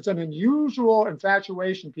 It's an unusual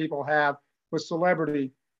infatuation people have with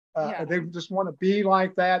celebrity. They just want to be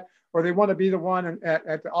like that, or they want to be the one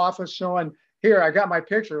at the office showing, here, I got my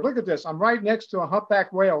picture. Look at this. I'm right next to a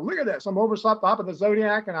humpback whale. Look at this. I'm over top of the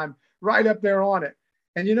Zodiac, and I'm right up there on it.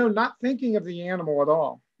 And, you know, not thinking of the animal at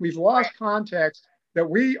all. We've lost context that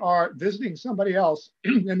we are visiting somebody else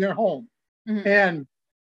in their home. Mm-hmm. And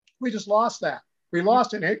we just lost that. We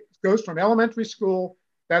lost it. It goes from elementary school,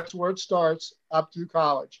 that's where it starts, up to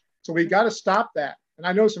college. So we got to stop that. And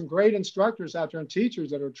I know some great instructors out there and teachers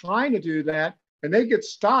that are trying to do that, and they get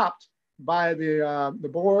stopped by the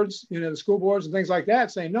boards, the school boards and things like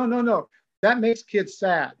that, saying, no, no, no, that makes kids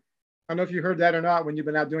sad. I don't know if you heard that or not when you've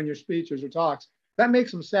been out doing your speeches or talks. That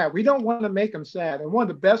makes them sad. We don't want to make them sad. And one of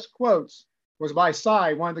the best quotes was by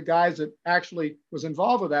Cy, one of the guys that actually was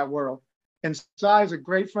involved with that world. And Cy is a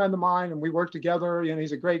great friend of mine, and we work together.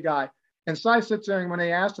 He's a great guy. And Cy sits there, and when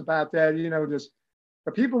they asked about that, just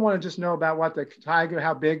the people want to just know about what the tiger,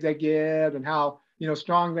 how big they get, and how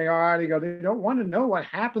strong they are. They don't want to know what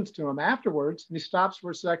happens to them afterwards. And he stops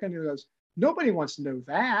for a second. And he goes, nobody wants to know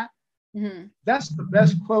that. Mm-hmm. That's the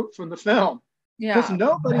best quote from the film. Yeah. Because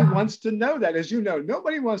nobody wants to know that. As you know,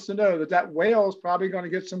 nobody wants to know that whale is probably going to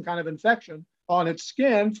get some kind of infection on its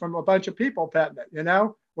skin from a bunch of people petting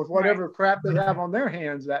it, with whatever crap they have on their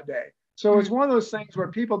hands that day. So it's one of those things where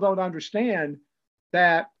people don't understand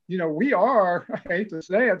that, we are, I hate to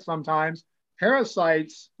say it sometimes,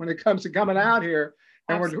 parasites when it comes to coming out here.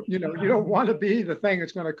 And you don't want to be the thing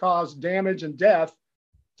that's going to cause damage and death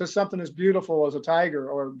to something as beautiful as a tiger,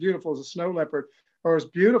 or beautiful as a snow leopard, or as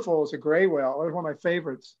beautiful as a gray whale. They're one of my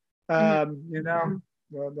favorites.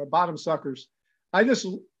 The bottom suckers. I just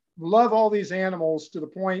love all these animals to the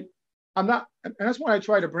point and that's what I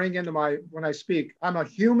try to bring into when I speak. I'm a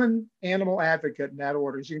human animal advocate in that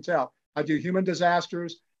order. As you can tell, I do human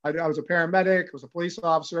disasters. I was a paramedic, I was a police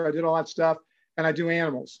officer. I did all that stuff, and I do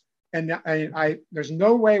animals. And there's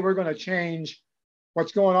no way we're going to change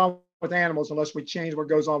what's going on with animals unless we change what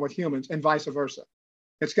goes on with humans, and vice versa.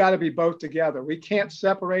 It's got to be both together. We can't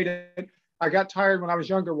separate it. I got tired when I was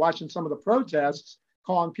younger watching some of the protests,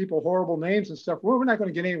 calling people horrible names and stuff. Well, we're not going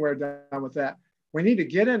to get anywhere done with that. We need to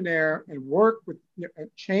get in there and work with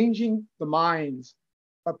changing the minds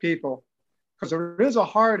of people, because there is a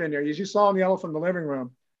heart in there. As you saw in the elephant in the living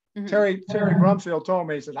room, Terry Brumfield told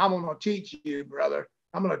me, he said, I'm going to teach you, brother.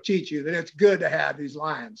 I'm going to teach you that it's good to have these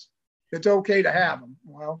lions. It's okay to have them.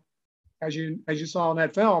 Well, as you saw in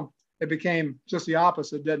that film, it became just the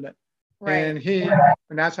opposite, didn't it? Right.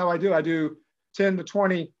 And that's how I do. I do 10 to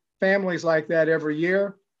 20 families like that every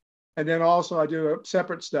year. And then also I do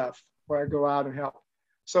separate stuff where I go out and help.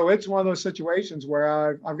 So it's one of those situations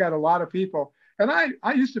where I've got a lot of people. And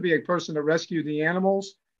I used to be a person that rescued the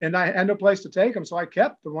animals, and I had no place to take them. So I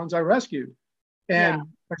kept the ones I rescued. And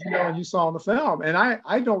and you saw in the film. And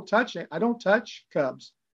I don't touch it. I don't touch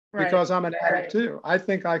cubs because I'm an addict too. I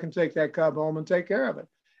think I can take that cub home and take care of it.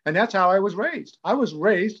 And that's how I was raised. I was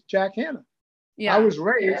raised Jack Hanna. Yeah. I was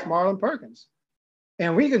raised Marlin Perkins.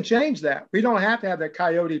 And we can change that. We don't have to have that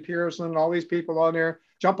Coyote Pearson and all these people on there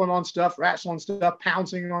jumping on stuff, wrestling stuff,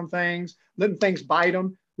 pouncing on things, letting things bite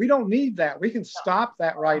them. We don't need that. We can stop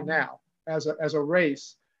that right now as a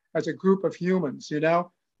race, as a group of humans,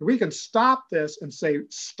 We can stop this and say,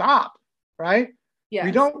 stop, right? Yes.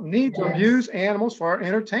 We don't need to abuse animals for our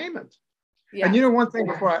entertainment. Yes. And one thing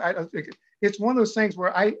before it's one of those things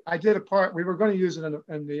where I did a part, we were going to use it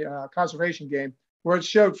in the conservation game, where it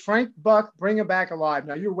showed Frank Buck Bring Him Back Alive.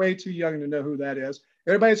 Now, you're way too young to know who that is.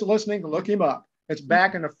 Everybody that's listening, look him up. It's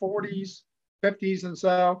back in the 40s, 50s, and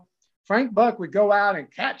so. Frank Buck would go out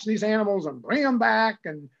and catch these animals and bring them back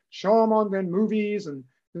and show them on the movies and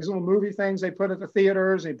these little movie things they put at the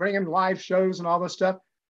theaters. They bring them live shows and all this stuff.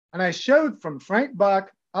 And I showed from Frank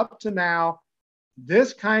Buck up to now,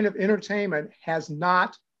 this kind of entertainment has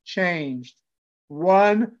not changed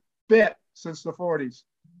one bit since the 40s.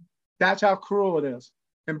 That's how cruel it is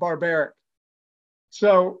and barbaric.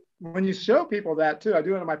 So when you show people that too, I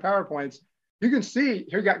do it in my PowerPoints, you can see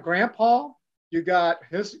here you got Grandpa, you got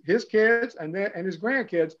his kids and his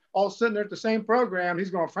grandkids all sitting there at the same program.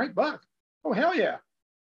 He's going, Frank Buck, oh, hell yeah.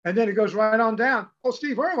 And then it goes right on down. Oh,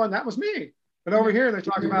 Steve Irwin, that was me. And over here, they're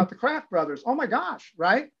talking about the Kraft brothers. Oh my gosh,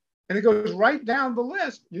 right? And it goes right down the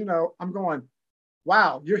list. I'm going,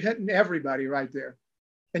 wow, you're hitting everybody right there.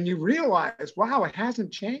 And you realize, wow, it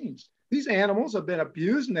hasn't changed. These animals have been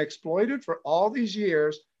abused and exploited for all these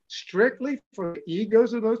years, strictly for the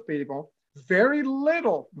egos of those people. Very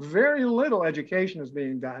little education is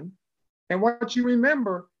being done. And what you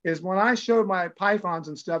remember is when I showed my pythons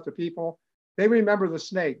and stuff to people, they remember the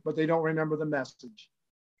snake, but they don't remember the message.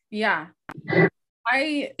 Yeah.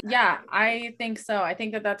 I think so. I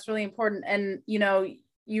think that that's really important. And,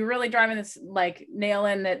 you really driving this nail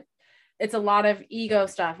in that it's a lot of ego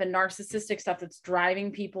stuff and narcissistic stuff that's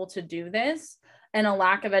driving people to do this, and a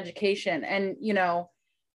lack of education. And,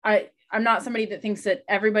 I'm not somebody that thinks that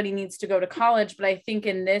everybody needs to go to college, but I think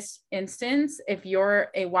in this instance, if you're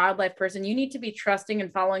a wildlife person, you need to be trusting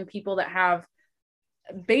and following people that have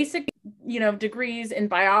basic, degrees in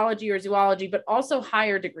biology or zoology, but also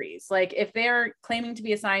higher degrees. Like if they're claiming to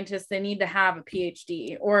be a scientist, they need to have a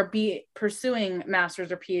PhD or be pursuing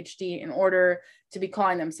master's or PhD in order to be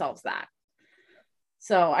calling themselves that.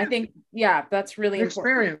 So I think, that's really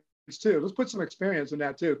important. Experience too. Let's put some experience in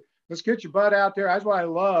that too. Let's get your butt out there. That's what I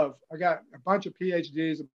love. I got a bunch of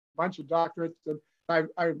PhDs, a bunch of doctorates, and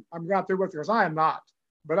I'm out there with, because I am not,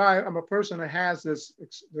 but I'm a person that has this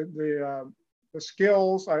the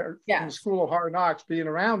skills in the School of Hard Knocks, being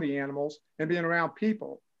around the animals and being around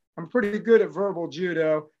people. I'm pretty good at verbal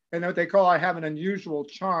judo, and what they call, I have an unusual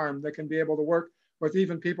charm that can be able to work with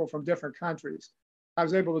even people from different countries. I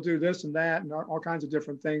was able to do this and that and all kinds of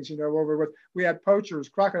different things, we had poachers,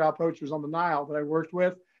 crocodile poachers on the Nile that I worked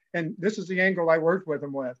with. And this is the angle I worked with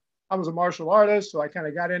them with. I was a martial artist, so I kind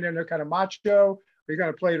of got in there and they're kind of macho. We kind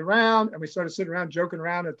of played around and we started sitting around joking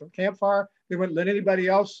around at the campfire. They wouldn't let anybody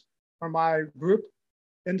else from my group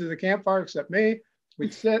into the campfire except me.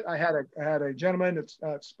 We'd sit. I had a gentleman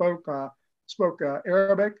that spoke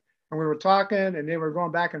Arabic, and we were talking, and they were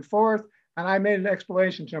going back and forth. And I made an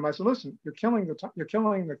explanation to him. I said, "Listen, you're killing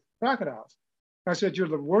the crocodiles." I said, "You're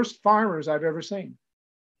the worst farmers I've ever seen."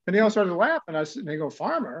 And they all started laughing. And they go,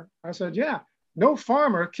 "Farmer?" I said, "Yeah. No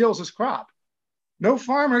farmer kills his crop. No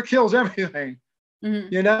farmer kills everything.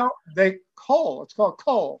 Mm-hmm. It's called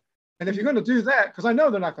coal. And if you're going to do that, because I know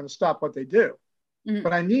they're not going to stop what they do,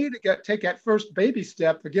 but I need to take that first baby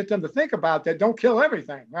step to get them to think about that. Don't kill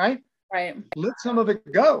everything, right? Right. Let some of it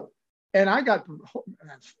go." And I got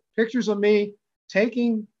pictures of me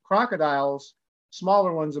taking crocodiles,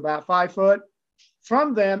 smaller ones about 5 foot,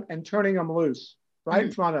 from them and turning them loose right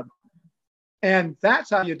in front of them. And that's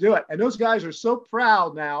how you do it. And those guys are so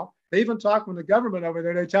proud now. They even talk with the government over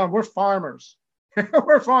there. They tell them, "We're farmers."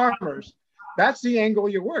 We're farmers. That's the angle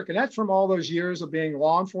you work. And that's from all those years of being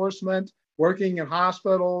law enforcement, working in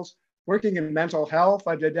hospitals, working in mental health.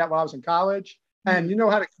 I did that when I was in college. And you know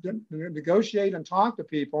how to negotiate and talk to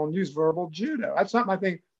people and use verbal judo. That's something I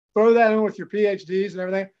think, throw that in with your PhDs and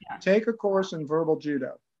everything. Yeah. Take a course in verbal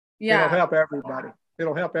judo. Yeah. It'll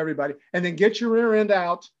help everybody. And then get your rear end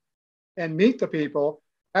out and meet the people.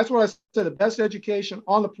 That's what I said, the best education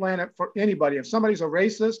on the planet for anybody. If somebody's a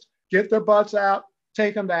racist, get their butts out,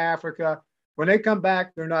 take them to Africa. When they come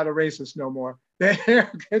back, they're not a racist no more.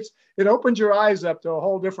 It opens your eyes up to a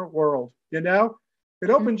whole different world, It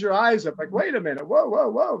opens your eyes up like, wait a minute,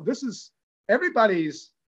 whoa.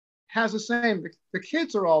 Everybody's has the same. The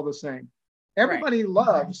kids are all the same. Everybody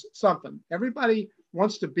loves something. Everybody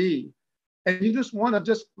wants to be. And you just want to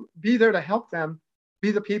just be there to help them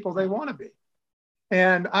be the people they want to be.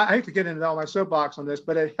 And I hate to get into all my soapbox on this,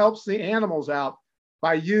 but it helps the animals out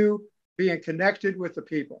by you being connected with the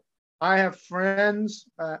people. I have friends.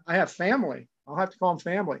 I have family. I'll have to call them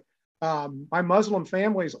family. My Muslim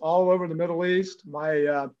families all over the Middle East,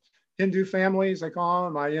 my Hindu families, I call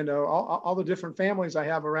them, all the different families I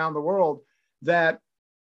have around the world that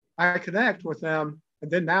I connect with them. And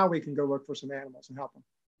then now we can go look for some animals and help them.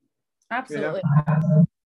 Absolutely.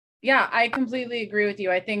 Yeah, I completely agree with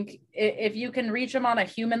you. I think if you can reach them on a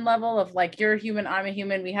human level of like, you're a human, I'm a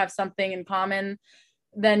human, we have something in common,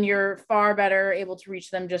 then you're far better able to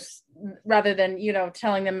reach them, just rather than,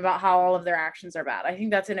 telling them about how all of their actions are bad. I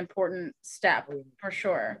think that's an important step for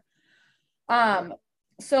sure.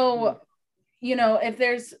 So, if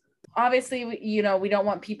there's obviously, we don't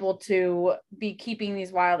want people to be keeping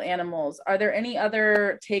these wild animals. Are there any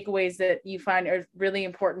other takeaways that you find are really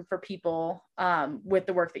important for people with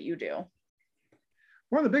the work that you do?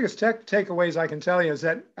 One of the biggest takeaways I can tell you is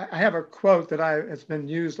that I have a quote that it's been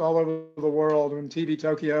used all over the world in TV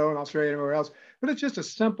Tokyo and Australia and everywhere else, but it's just a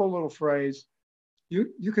simple little phrase.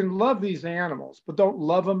 You can love these animals, but don't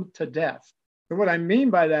love them to death. And what I mean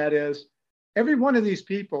by that is every one of these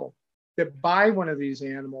people that buy one of these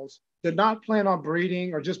animals did not plan on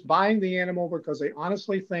breeding or just buying the animal because they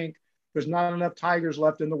honestly think there's not enough tigers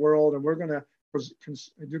left in the world and we're going to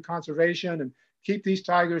do conservation and keep these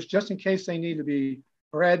tigers just in case they need to be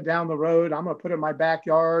bred down the road. I'm going to put it in my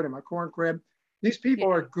backyard in my corn crib. These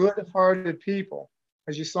people are good-hearted people,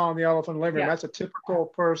 as you saw in the elephant living room. That's a typical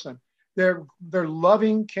person. They're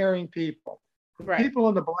loving, caring people. The people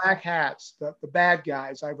in the black hats, the bad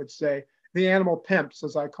guys, I would say, the animal pimps,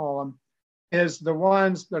 as I call them, is the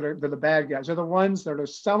ones that are the bad guys. They're the ones that are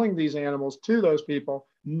selling these animals to those people,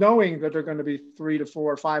 knowing that they're going to be 300 to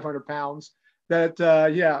 400 or 500 pounds. That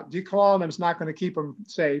declawing them is not going to keep them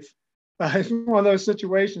safe. It's one of those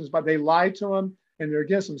situations, but they lie to them and they're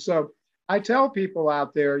against them. So I tell people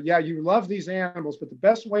out there, you love these animals, but the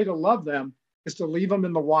best way to love them is to leave them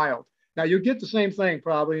in the wild. Now you get the same thing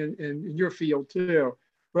probably in your field too.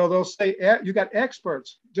 Well, they'll say, you got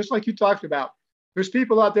experts, just like you talked about. There's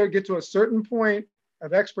people out there get to a certain point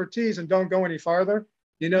of expertise and don't go any farther.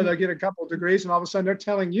 You know, they'll get a couple of degrees and all of a sudden they're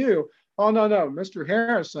telling you, oh, no, Mr.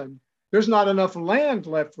 Harrison, there's not enough land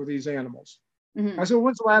left for these animals. I said,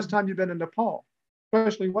 when's the last time you've been in Nepal,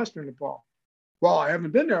 especially Western Nepal? Well, I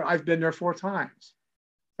haven't been there. I've been there 4 times.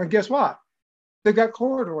 And guess what? They've got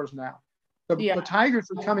corridors now. The tigers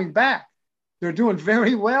are coming back. They're doing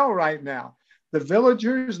very well right now. The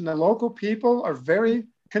villagers and the local people are very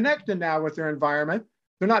connected now with their environment.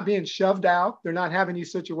 They're not being shoved out. They're not having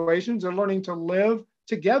these situations. They're learning to live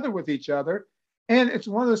together with each other. And it's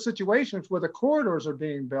one of those situations where the corridors are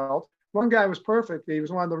being built. One guy was perfect. He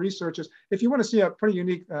was one of the researchers. If you want to see a pretty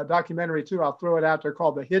unique documentary too, I'll throw it out there,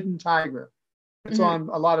 called The Hidden Tiger. It's on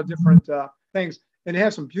a lot of different things. And they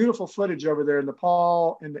have some beautiful footage over there in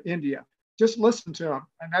Nepal and India. Just listen to them.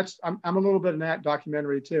 And I'm a little bit in that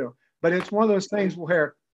documentary too. But it's one of those things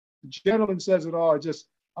where the gentleman says it all.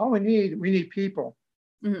 We need people.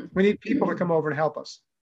 We need people to come over and help us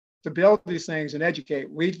to build these things and educate.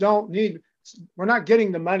 We're not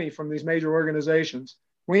getting the money from these major organizations.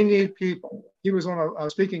 We need people. He was on a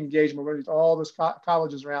speaking engagement with all those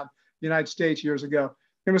colleges around the United States years ago.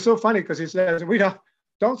 It was so funny because he says,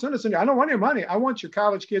 don't send us any, I don't want your money. I want your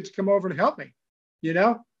college kids to come over and help me,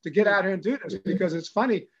 to get out here and do this, because it's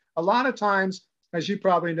funny. A lot of times, as you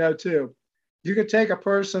probably know too, you could take a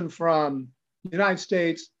person from the United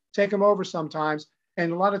States, take them over sometimes,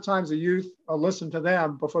 and a lot of times the youth will listen to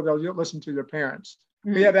them before they'll listen to their parents.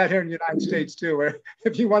 We have that here in the United States too, where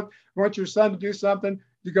if you want your son to do something,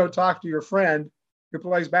 you go talk to your friend who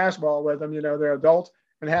plays basketball with them, they're adults,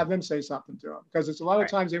 and have them say something to them. Because it's a lot of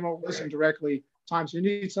times they won't listen directly. Times you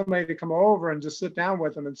need somebody to come over and just sit down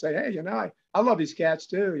with them and say, hey, I love these cats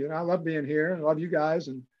too. I love being here and I love you guys.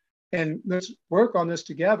 And let's work on this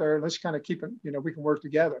together. Let's kind of keep it, we can work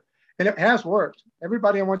together. And it has worked.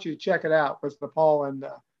 Everybody, I want you to check it out with Nepal and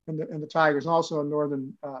the tigers, and also in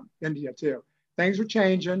northern India too. Things are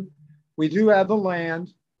changing. We do have the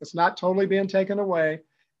land. It's not totally being taken away.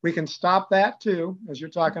 We can stop that too, as you're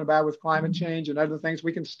talking about with climate change and other things.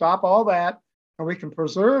 We can stop all that, and we can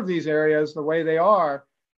preserve these areas the way they are,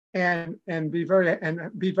 and be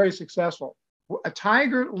very successful. A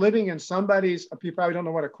tiger living in somebody's, you probably don't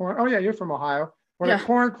know what a corn, oh yeah, you're from Ohio, what a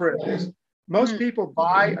corn crib is. Most people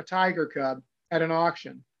buy a tiger cub at an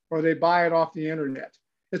auction, or they buy it off the internet.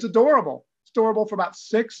 It's adorable. It's adorable for about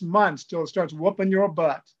 6 months till it starts whooping your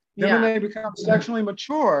butt. Then when they become sexually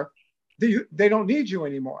mature, they don't need you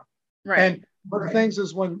anymore. Right. And one of the things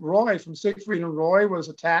is when Roy from Siegfried and Roy was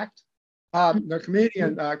attacked, the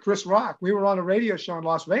comedian Chris Rock, we were on a radio show in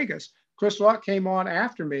Las Vegas. Chris Rock came on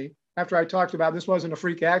after me, after I talked about this wasn't a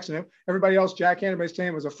freak accident. Everybody else, Jack Hannaby's saying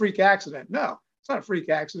it was a freak accident. No, it's not a freak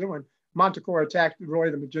accident when Montecore attacked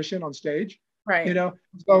Roy the magician on stage. Right.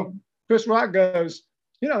 So Chris Rock goes,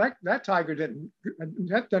 that tiger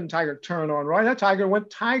doesn't tiger turn on Roy. That tiger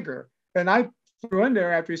went tiger. And I threw in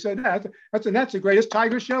there after he said that. That's the greatest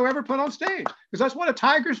tiger show ever put on stage, because that's what a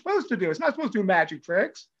tiger's supposed to do. It's not supposed to do magic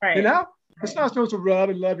tricks. Right. It's not supposed to rub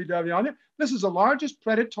and lovey-dovey on you. This is the largest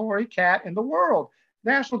predatory cat in the world.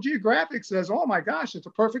 National Geographic says, oh my gosh, it's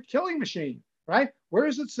a perfect killing machine, right? Where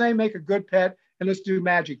does it say make a good pet and let's do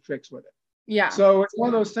magic tricks with it? Yeah. So it's one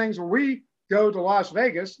of those things where we go to Las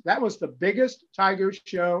Vegas. That was the biggest tiger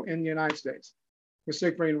show in the United States with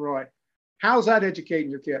Siegfried and Roy. How's that educating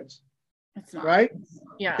your kids? It's not. Right?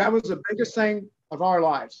 Yeah. That was the biggest thing of our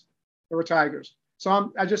lives. There were tigers.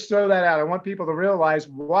 So I just throw that out. I want people to realize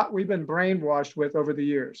what we've been brainwashed with over the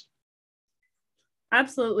years.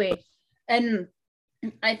 Absolutely. And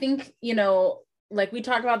I think, like we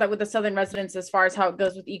talked about that with the Southern residents as far as how it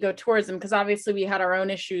goes with ecotourism, because obviously we had our own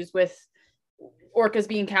issues with orcas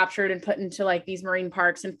being captured and put into like these marine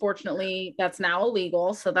parks. And fortunately, that's now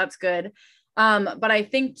illegal. So that's good. But I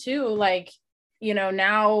think too,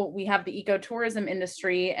 now we have the ecotourism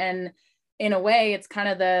industry, and in a way it's kind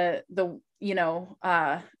of the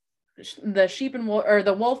sheep and wolf, or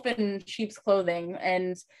the wolf in sheep's clothing.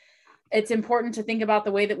 And it's important to think about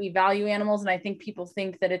the way that we value animals. And I think people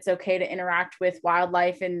think that it's okay to interact with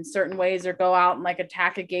wildlife in certain ways, or go out and like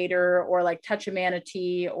attack a gator, or like touch a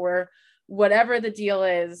manatee, or whatever the deal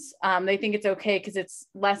is. They think it's okay because it's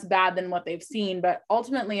less bad than what they've seen. But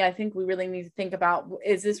ultimately, I think we really need to think about,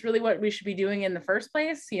 is this really what we should be doing in the first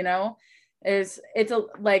place? In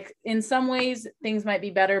some ways things might be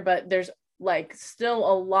better, but there's still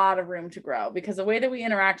a lot of room to grow, because the way that we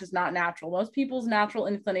interact is not natural. Most people's natural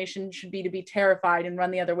inclination should be to be terrified and run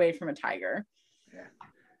the other way from a tiger.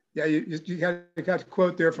 Yeah, you got a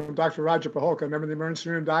quote there from Dr. Roger Paholka. Remember the emergency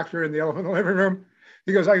room doctor in the elephant in the living room?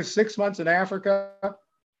 He goes, I was 6 months in Africa.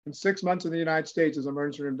 and 6 months in the United States as an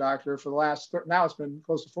emergency room doctor for the last, now it's been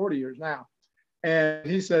close to 40 years now. And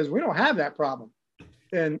he says, we don't have that problem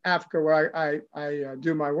in Africa where I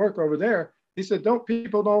do my work over there. He said,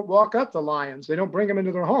 people don't walk up to lions. They don't bring them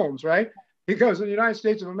into their homes, right? Because in the United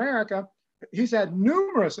States of America, he's had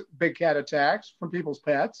numerous big cat attacks from people's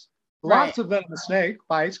pets, lots of venomous snake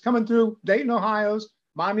bites coming through Dayton, Ohio's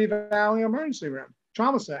Miami Valley Emergency Room,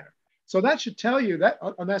 Trauma Center. So that should tell you that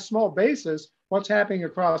on that small basis, what's happening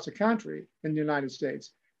across the country in the United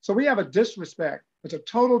States. So we have a disrespect. It's a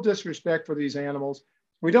total disrespect for these animals.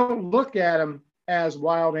 We don't look at them as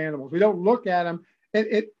wild animals. We don't look at them.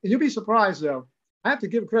 You'll be surprised though. I have to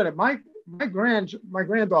give credit. My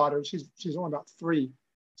granddaughter, she's only about 3.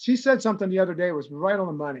 She said something the other day that was right on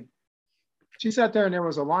the money. She sat there and there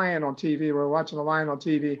was a lion on TV. We were watching a lion on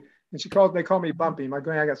TV, and they call me Bumpy. I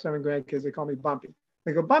got 7 grandkids. They call me Bumpy.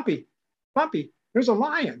 They go, Bumpy, there's a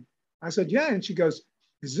lion. I said, yeah. And she goes,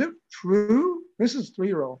 is it true? This is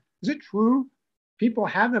 3-year-old. Is it true people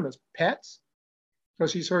have them as pets?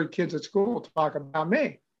 Because she's heard kids at school talk about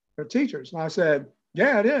me, their teachers. And I said,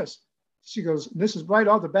 yeah, it is. She goes, this is right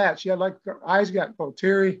off the bat. She had like her eyes got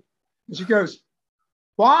teary. And she goes,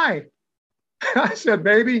 why? I said,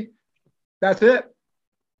 baby, that's it.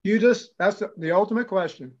 That's the ultimate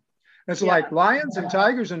question. It's like lions and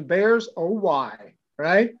tigers and bears. Oh, why?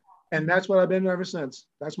 Right? And that's what I've been ever since.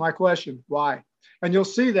 That's my question. Why? And you'll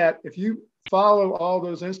see that if you follow all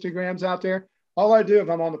those Instagrams out there, all I do if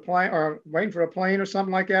I'm on the plane or waiting for a plane or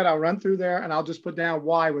something like that, I'll run through there and I'll just put down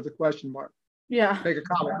why with a question mark. Yeah. Make a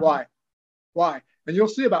comment. Why? And you'll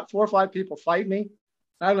see about 4 or 5 people fight me.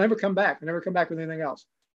 I'll never come back. I never come back with anything else.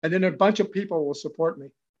 And then a bunch of people will support me.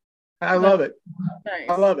 I love it. Nice.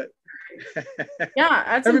 I love it.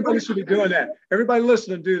 Yeah. Everybody should be doing that. Everybody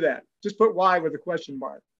listening, do that. Just put why with a question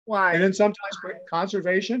mark. Why? And then sometimes put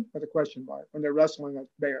conservation with a question mark when they're wrestling a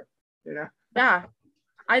bear, you know? Yeah.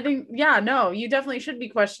 I think, no, you definitely should be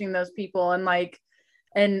questioning those people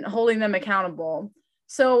and holding them accountable.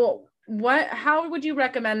 So how would you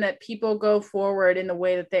recommend that people go forward in the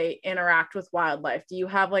way that they interact with wildlife? Do you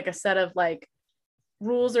have like a set of like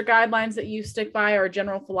rules or guidelines that you stick by, or a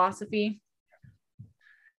general philosophy?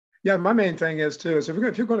 Yeah, my main thing is if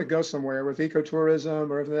you're going to go somewhere with ecotourism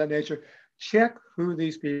or anything of that nature, check who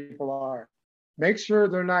these people are. Make sure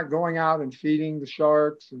they're not going out and feeding the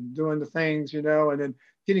sharks and doing the things, and then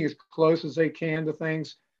getting as close as they can to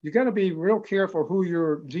things. You got to be real careful who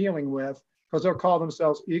you're dealing with, because they'll call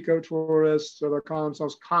themselves ecotourists, or they'll call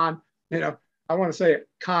themselves I want to say it,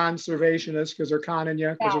 conservationists, because they're conning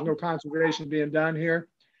you, because there's no conservation being done here.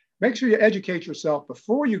 Make sure you educate yourself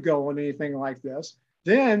before you go on anything like this.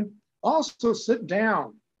 Then also sit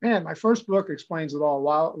down. Man, my first book explains it all.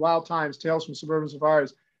 Wild Times, Tales from Suburban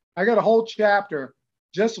Safaris. I got a whole chapter,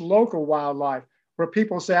 just local wildlife, where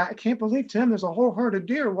people say, I can't believe, Tim, there's a whole herd of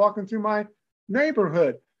deer walking through my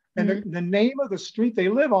neighborhood. And the name of the street they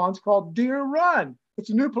live on is called Deer Run. It's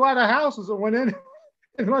a new plot of houses that went in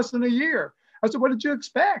less than a year. I said, what did you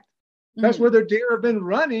expect? That's where the deer have been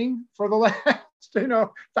running for the last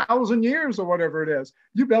 1,000 years or whatever it is.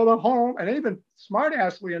 You build a home, and even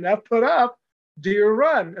smart-assly enough put up Deer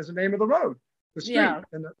Run as the name of the road, the street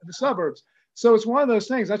in the suburbs. So it's one of those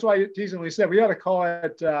things. That's why I teasingly said we ought to call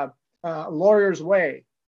it Lawyer's Way,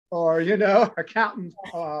 or accountant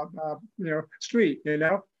street.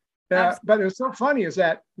 But it's so funny is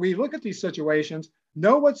that we look at these situations,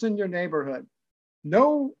 know what's in your neighborhood.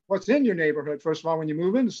 Know what's in your neighborhood, first of all, when you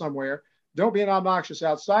move into somewhere. Don't be an obnoxious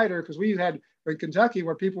outsider, because we had in Kentucky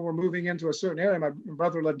where people were moving into a certain area. My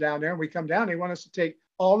brother lived down there, and we come down, they want us to take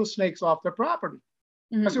all the snakes off their property.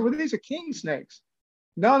 I said, well, these are king snakes.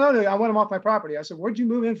 No, I want them off my property. I said, where'd you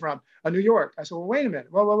move in from? New York. I said, well, wait a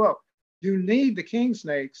minute. Whoa. You need the king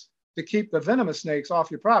snakes to keep the venomous snakes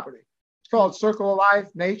off your property. It's called circle of life,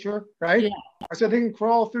 nature, right? Yeah. I said, they can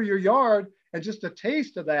crawl through your yard, and just a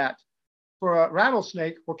taste of that for a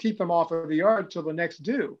rattlesnake will keep them off of the yard till the next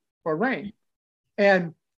dew or rain.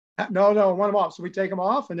 And no, I want them off. So we take them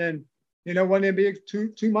off, and then, when they be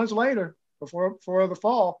 2 months later, before the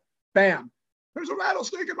fall, bam, there's a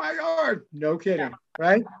rattlesnake in my yard. No kidding,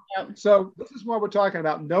 right? Yep. So this is what we're talking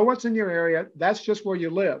about. Know what's in your area. That's just where you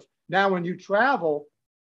live. Now, when you travel,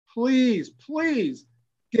 please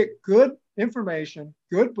get good information,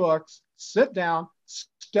 good books, sit down,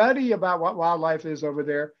 study about what wildlife is over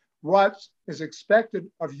there, what is expected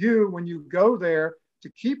of you when you go there to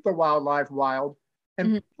keep the wildlife wild.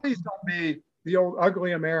 And please don't be the old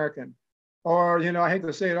ugly American, or, I hate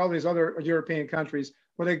to say it, all these other European countries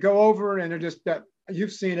where they go over and they're just,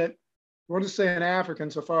 you've seen it. We'll just say an African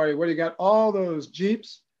safari where you got all those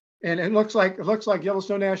Jeeps, and it looks like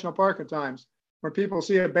Yellowstone National Park at times. where people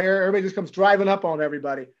see a bear, everybody just comes driving up on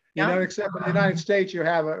everybody. You know, except in the United States, you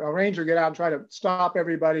have a ranger get out and try to stop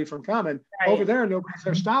everybody from coming. Right. Over there, nobody's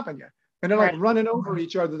there stopping you. And they're like running over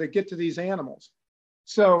each other to get to these animals.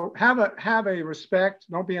 So have a respect.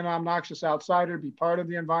 Don't be an obnoxious outsider. Be part of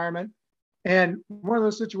the environment. And one of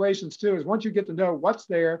those situations too is once you get to know what's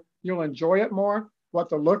there, you'll enjoy it more, what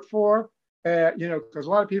to look for. You know, because a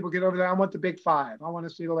lot of people get over there. I want the big five. I want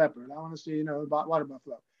to see the leopard. I want to see, you know, the water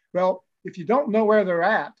buffalo. Well, if you don't know where they're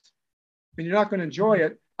at, and you're not going to enjoy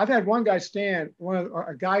it. I've had one guy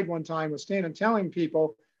a guide one time was standing telling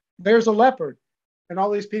people, there's a leopard. And all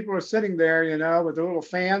these people are sitting there, you know, with their little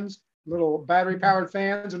fans, little battery powered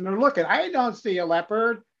fans, and they're looking, I don't see a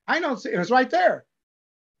leopard. I don't see it. It's right there.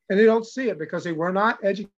 And they don't see it because they were not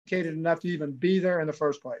educated enough to even be there in the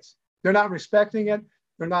first place. They're not respecting it.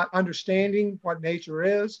 They're not understanding what nature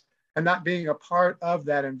is and not being a part of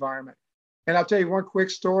that environment. And I'll tell you one quick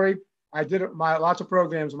story. I did lots of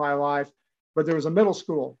programs in my life, but there was a middle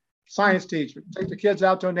school science teacher, take the kids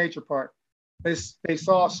out to a nature park. They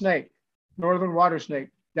saw a snake, northern water snake,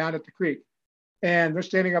 down at the creek. And they're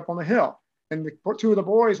standing up on the hill. And two of the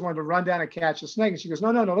boys wanted to run down and catch the snake. And she goes,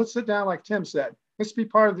 no, let's sit down like Tim said. Let's be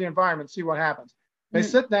part of the environment, see what happens. They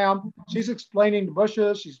sit down. She's explaining the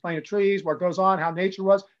bushes. She's explaining the trees, what goes on, how nature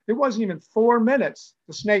was. It wasn't even 4 minutes.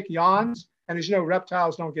 The snake yawns. And as you know,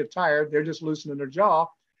 reptiles don't get tired. They're just loosening their jaw.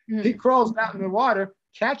 He crawls out in the water,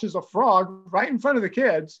 catches a frog right in front of the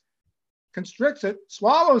kids, constricts it,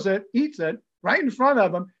 swallows it, eats it right in front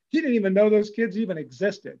of them. He didn't even know those kids even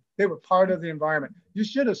existed. They were part of the environment. You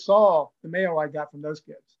should have saw the mail I got from those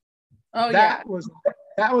kids. Oh, that was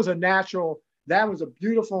a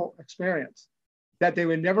beautiful experience that they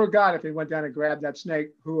would never got if they went down and grabbed that snake,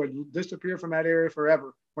 who would disappear from that area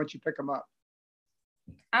forever once you pick them up.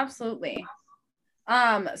 Absolutely.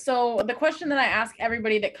 So the question that I ask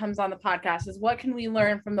everybody that comes on the podcast is, what can we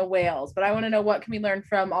learn from the whales? But I want to know, what can we learn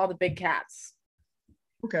from all the big cats?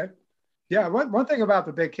 Okay. Yeah. One thing about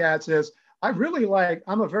the big cats is I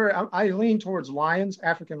lean towards lions,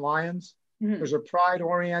 African lions. Mm-hmm. Those are pride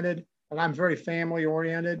oriented, and I'm very family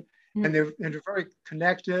oriented, mm-hmm. and they're very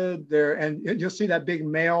connected. And you'll see that big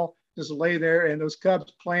male just lay there and those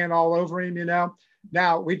cubs playing all over him, you know.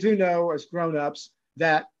 Now we do know as grown-ups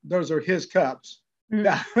that those are his cubs. Mm-hmm.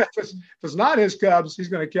 Now, if it's not his cubs, he's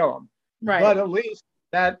going to kill them. Right. But at least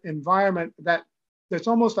that environment, it's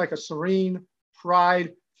almost like a serene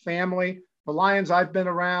pride family. The lions I've been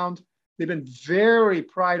around, they've been very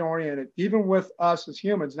pride oriented, even with us as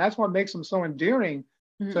humans. And that's what makes them so endearing.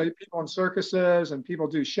 Mm-hmm. So people in circuses and people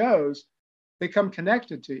do shows, they come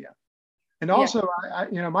connected to you. And also,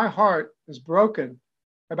 my heart is broken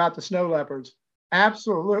about the snow leopards.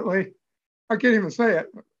 Absolutely. I can't even say it.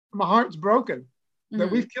 My heart's broken that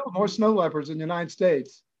we've killed more snow leopards in the United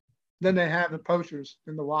States than they have the poachers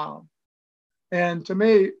in the wild. And to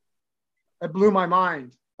me, it blew my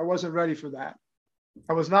mind. I wasn't ready for that.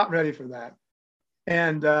 I was not ready for that.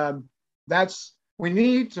 And we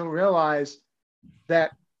need to realize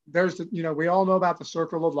that we all know about the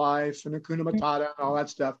circle of life and Hakuna Matata and all that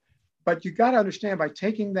stuff. But you got to understand, by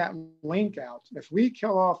taking that link out, if we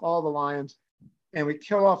kill off all the lions and we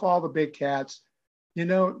kill off all the big cats,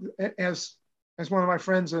 as one of my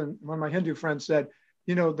friends and one of my Hindu friends said,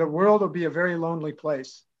 the world will be a very lonely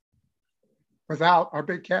place without our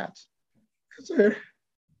big cats.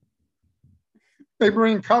 They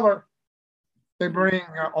bring color. They bring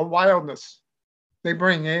a wildness. They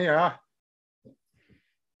bring a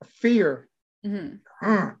fear.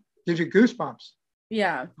 Mm-hmm. Gives you goosebumps.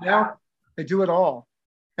 Yeah. They do it all.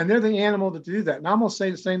 And they're the animal to do that. And I'm going to say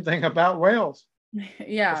the same thing about whales.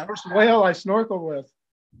 Yeah. The first whale I snorkeled with,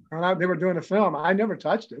 they were doing a film. I never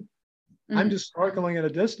touched it. Mm-hmm. I'm just snorkeling at a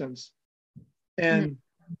distance. And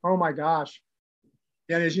oh my gosh.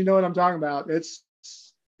 And as you know what I'm talking about,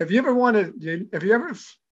 if you ever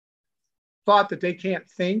thought that they can't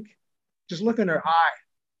think, just look in their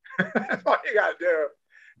eye. That's all you got to do.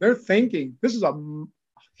 They're thinking. This is a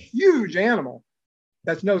huge animal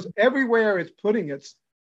that knows everywhere it's putting its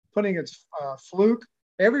fluke,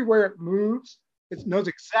 everywhere it moves, it knows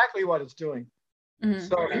exactly what it's doing. Mm-hmm.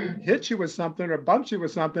 So if he hits you with something or bumps you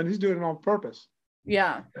with something, he's doing it on purpose.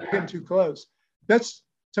 Yeah. You're getting too close. That's,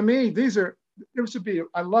 to me,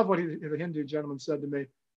 I love what the Hindu gentleman said to me.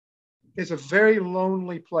 It's a very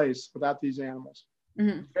lonely place without these animals.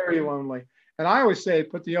 Mm-hmm. Very lonely. And I always say,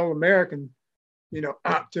 put the old American,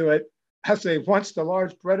 up to it. I say, once the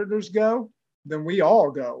large predators go, then we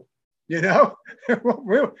all go.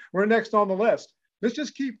 We're next on the list. Let's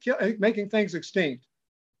just keep making things extinct.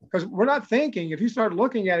 Because we're not thinking, if you start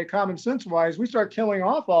looking at it common sense wise, we start killing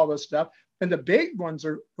off all this stuff and the big ones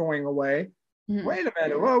are going away. Mhm. Wait a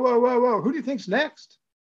minute. Whoa, whoa, whoa, whoa. Who do you think's next?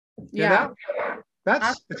 You Yeah, know,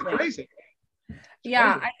 it's absolutely. crazy. It's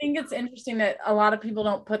Yeah, crazy. I think it's interesting that a lot of people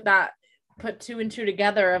don't put two and two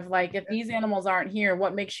together of like, if these animals aren't here,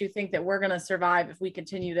 what makes you think that we're going to survive if we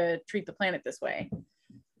continue to treat the planet this way?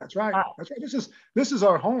 That's right. Uh, That's right. This is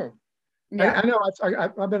our home. yeah. I know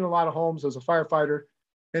I've been in a lot of homes as a firefighter,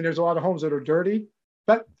 and there's a lot of homes that are dirty.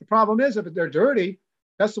 But the problem is, if they're dirty,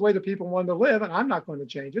 that's the way the people want to live, and I'm not going to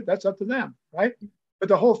change it. That's up to them, right? But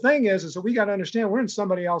the whole thing is that we got to understand we're in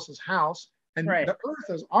somebody else's house, and Right. the earth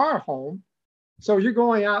is our home. So you're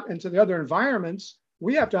going out into the other environments.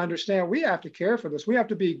 We have to understand we have to care for this. We have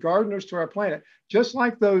to be gardeners to our planet, just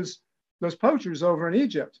like those poachers over in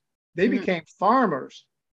Egypt. They Mhm. became farmers.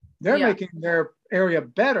 They're Yeah. making their area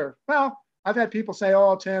better. Well, I've had people say,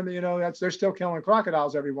 "Oh, Tim, they're still killing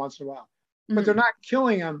crocodiles every once in a while," but they're Mhm. not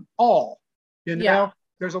killing them all. You Yeah. know,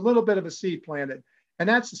 there's a little bit of a seed planted, and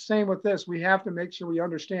that's the same with this. We have to make sure we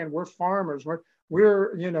understand we're farmers. We're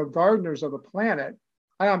gardeners of the planet.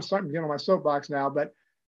 I'm starting to get on my soapbox now, but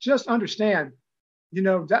just understand,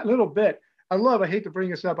 that little bit. I hate to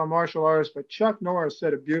bring this up, I'm a martial artist, but Chuck Norris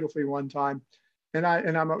said it beautifully one time, and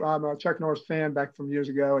I'm a Chuck Norris fan back from years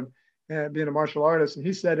ago, and being a martial artist, and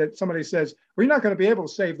he said it. Somebody says, "We're not going to be able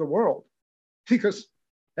to save the world," because,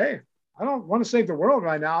 hey, I don't want to save the world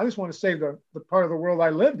right now. I just want to save the part of the world I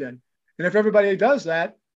lived in, and if everybody does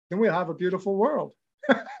that, then we'll have a beautiful world.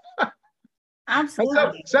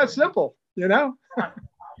 Absolutely. It's that simple, you know.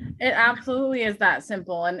 It absolutely is that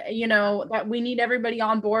simple. And, that we need everybody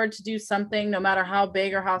on board to do something, no matter how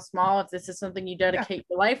big or how small, if this is something you Yeah, dedicate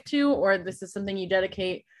your life to, or this is something you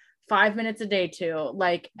dedicate 5 minutes a day to,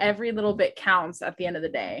 like every little bit counts at the end of the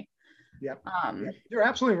day. yeah, Um, yeah. You're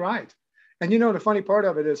absolutely right. And the funny part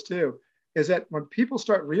of it is too, is that when people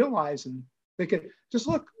start realizing they can just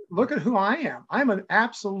look at who I am. I'm an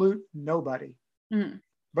absolute nobody, mhm.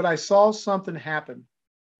 but I saw something happen,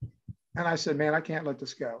 and I said, "Man, I can't let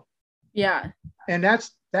this go." Yeah. And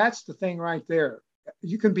that's the thing right there.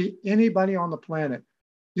 You can be anybody on the planet.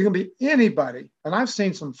 You can be anybody, and I've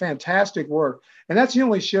seen some fantastic work. And that's the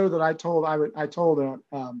only show that I told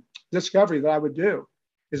Discovery that I would do,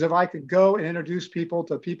 is if I could go and introduce people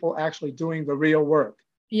to people actually doing the real work,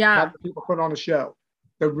 Yeah. not the people put on a show,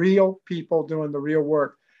 the real people doing the real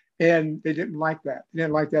work. And they didn't like that. They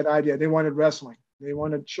didn't like that idea. They wanted wrestling. They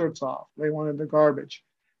wanted shirts off. They wanted the garbage.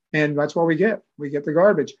 And that's what we get. We get the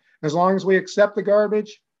garbage. As long as we accept the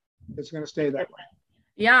garbage, it's going to stay that way.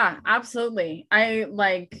 Yeah, absolutely.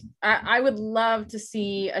 I would love to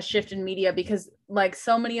see a shift in media, because like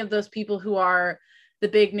so many of those people who are the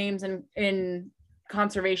big names in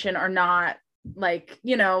conservation are not, like,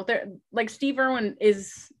 they're like Steve Irwin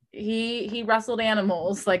is, he wrestled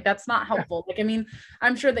animals. Like, that's not Yeah, helpful. Like, I mean,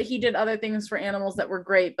 I'm sure that he did other things for animals that were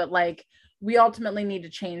great, but like we ultimately need to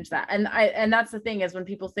change that. And that's the thing, is when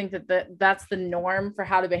people think that's the norm for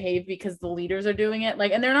how to behave because the leaders are doing it,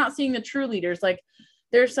 like, and they're not seeing the true leaders. Like,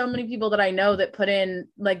 there's so many people that I know that put in,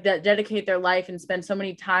 like, that dedicate their life and spend so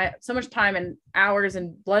much time and hours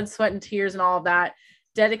and blood, sweat, and tears and all of that,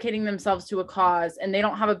 dedicating themselves to a cause, and they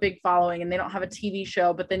don't have a big following and they don't have a TV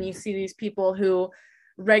show. But then you see these people who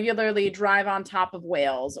regularly drive on top of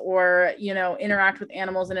whales, or, interact with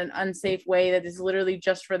animals in an unsafe way that is literally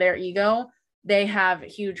just for their ego. They have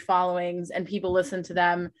huge followings and people listen to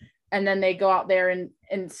them, and then they go out there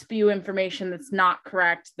and spew information that's not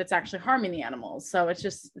correct, that's actually harming the animals. So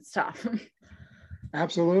it's tough.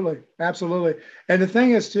 absolutely. Absolutely. And the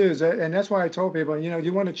thing is, too, and that's why I told people,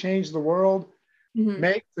 you want to change the world, Mm-hmm.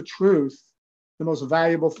 make the truth the most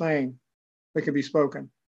valuable thing that can be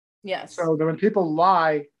spoken. Yes. So that when people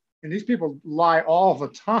lie, and these people lie all the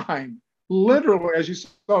time, literally, as you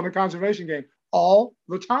saw in the conservation game, all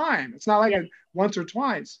the time. It's not like Yeah. once or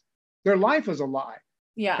twice. Their life is a lie.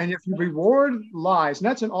 Yeah. And if you reward lies, and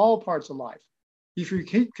that's in all parts of life, if you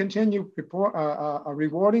continue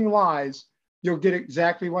rewarding lies, you'll get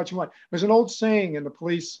exactly what you want. There's an old saying in the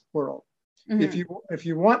police world: Mm-hmm. if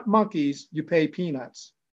you want monkeys, you pay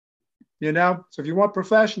peanuts. So if you want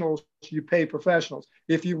professionals, you pay professionals.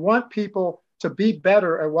 If you want people to be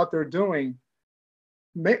better at what they're doing,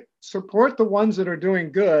 support the ones that are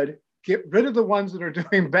doing good, get rid of the ones that are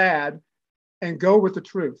doing bad, and go with the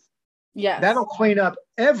truth. Yes. That'll clean up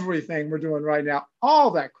everything we're doing right now,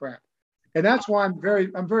 all that crap. And that's why I'm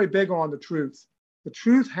very big on the truth. The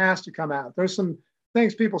truth has to come out. There's some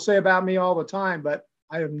things people say about me all the time, but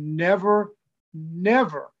I have never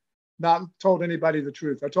not told anybody the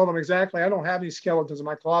truth. I told them exactly. I don't have any skeletons in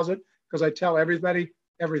my closet, because I tell everybody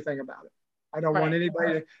everything about it. I don't want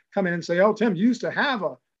anybody to come in and say, "Oh, Tim, you used to have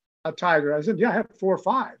a tiger." I said, "Yeah, I have 4 or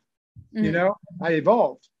 5. Mm-hmm. I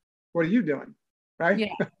evolved." what are you doing? Right?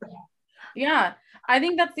 Yeah. Yeah. I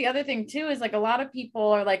think that's the other thing too, is like a lot of people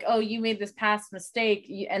are like, oh, you made this past mistake,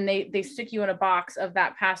 and they stick you in a box of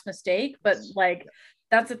that past mistake. But like,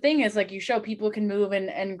 that's the thing, is like, you show people can move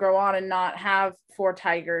and grow on and not have four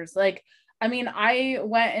tigers. Like, I mean, I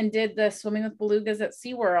went and did the swimming with belugas at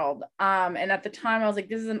SeaWorld. And at the time I was like,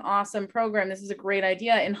 this is an awesome program. This is a great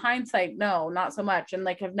idea. In hindsight, no, not so much. And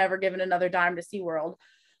like, have never given another dime to SeaWorld.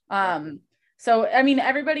 So, I mean,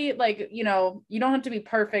 everybody, like, you know, you don't have to be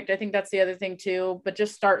perfect. I think that's the other thing too, but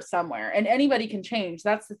just start somewhere, and anybody can change.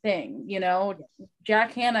 That's the thing, you know.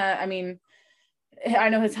 Jack Hanna, I mean, I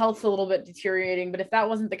know his health's a little bit deteriorating, but if that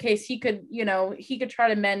wasn't the case, he could, you know, he could try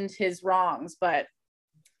to mend his wrongs, but,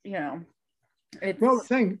 you know, well, the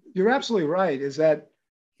thing, you're absolutely right, is that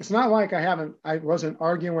it's not like I wasn't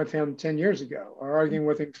arguing with him 10 years ago, or arguing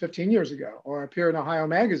with him 15 years ago, or appear in Ohio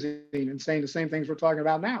Magazine and saying the same things we're talking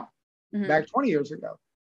about now. Back 20 years ago.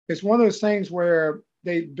 It's one of those things where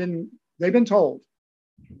they've been told.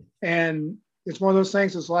 And it's one of those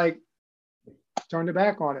things that's like, turn their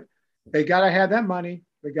back on it. They got to have that money.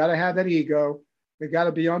 They got to have that ego. They got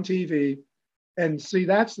to be on TV. And see,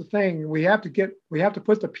 that's the thing. We have to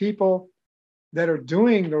put the people that are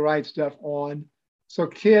doing the right stuff on, so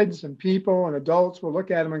kids and people and adults will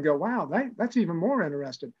look at them and go, wow, that's even more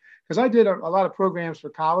interesting. Because I did a lot of programs for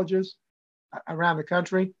colleges around the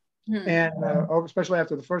country. And especially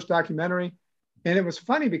after the first documentary. And it was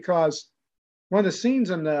funny because one of the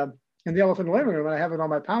scenes in the Elephant Living Room, and I have it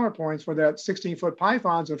on my PowerPoints, were that 16-foot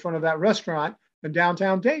pythons in front of that restaurant in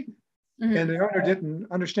downtown Dayton. And the owner didn't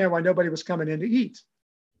understand why nobody was coming in to eat.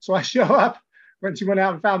 So I show up when she went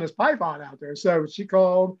out and found this python out there. So she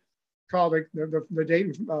called the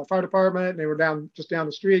Dayton Fire Department, and they were just down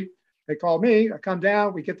the street. They called me. I come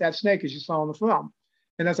down. We get that snake, as you saw in the film.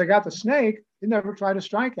 And as I got the snake, he never tried to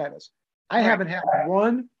strike at us. I haven't had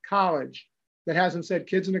one college that hasn't said,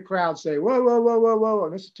 kids in the crowd say, whoa, whoa, whoa, whoa, whoa.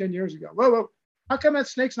 And this is 10 years ago. Whoa, whoa. How come that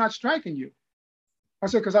snake's not striking you? I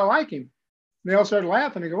said, because I like him. And they all started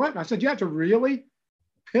laughing. They go, what? And I said, you have to really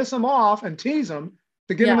piss them off and tease them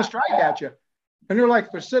to get them to strike at you. And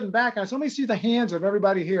they're sitting back. And I said, let me see the hands of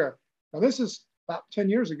everybody here. Now, this is about 10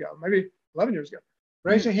 years ago, maybe 11 years ago.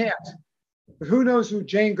 Raise your hands. But who knows who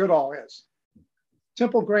Jane Goodall is?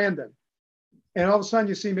 Temple Grandin. And all of a sudden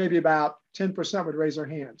you see maybe about 10% would raise their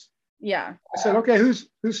hands. Yeah. I said, okay, who's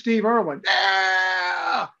Steve Irwin?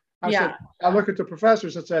 I said, I look at the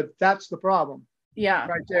professors and said, that's the problem. Yeah.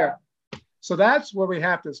 Right there. So that's where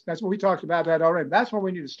that's what we talked about that already. That's where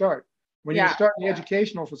we need to start. We need to start in the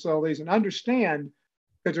educational facilities and understand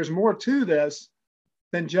that there's more to this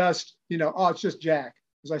than just, oh, it's just Jack,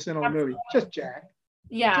 as I said on the movie. Just Jack.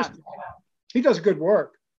 Yeah. Just Jack. He does good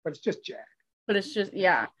work, but it's just Jack. But it's just,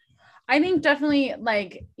 I think definitely,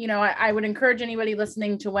 like, I would encourage anybody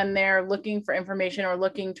listening to, when they're looking for information or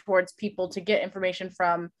looking towards people to get information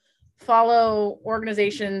from, follow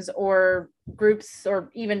organizations or groups or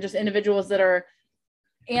even just individuals that are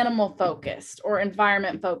animal focused or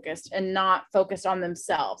environment focused and not focused on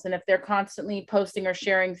themselves. And if they're constantly posting or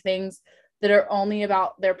sharing things that are only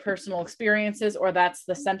about their personal experiences, or that's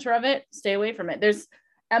the center of it, stay away from it. There's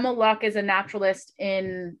Emma Luck is a naturalist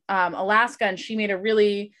in Alaska, and she made a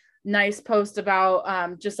really nice post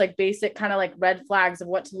about just like basic kind of like red flags of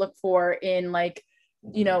what to look for in, like,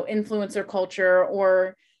 influencer culture,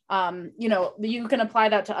 or you can apply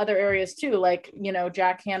that to other areas too, like,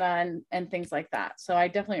 Jack Hanna and things like that. So I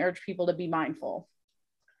definitely urge people to be mindful.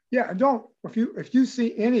 Yeah, and if you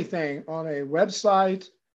see anything on a website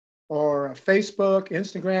or a Facebook,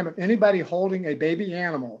 Instagram, of anybody holding a baby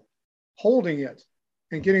animal, holding it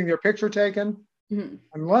and getting their picture taken,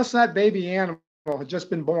 unless that baby animal had just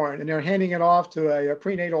been born and they're handing it off to a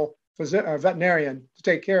prenatal veterinarian to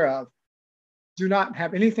take care of, do not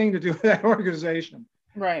have anything to do with that organization.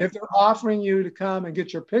 Right. If they're offering you to come and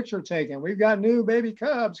get your picture taken, we've got new baby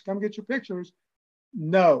cubs, come get your pictures.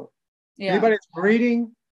 No. Yeah. Anybody that's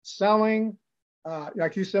breeding, selling,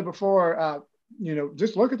 like you said before,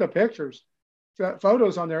 just look at the pictures,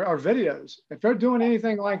 photos on there or videos. If they're doing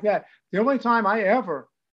anything like that, the only time I ever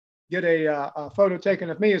get a photo taken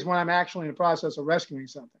of me is when I'm actually in the process of rescuing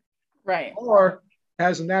something. Right. Or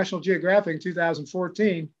as a National Geographic in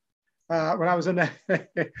 2014, when I was in the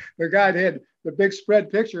guy had the big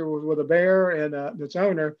spread picture with a bear and its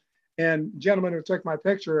owner, and gentleman who took my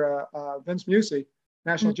picture, Vince Musi,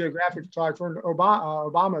 National Geographic photographer, and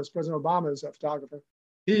President Obama's photographer.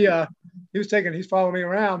 He's following me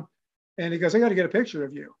around, and he goes, I got to get a picture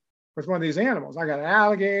of you with one of these animals. I got an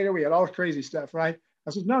alligator. We had all crazy stuff, right?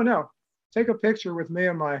 I said, no, take a picture with me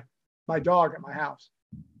and my dog at my house.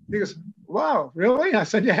 He goes, wow, really? I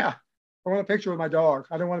said, yeah. I want a picture with my dog.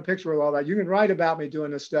 I don't want a picture with all that. You can write about me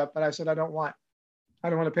doing this stuff, but I said, I don't want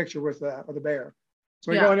a picture with the bear.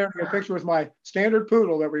 So we go in there and get a picture with my standard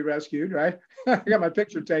poodle that we rescued, right? I got my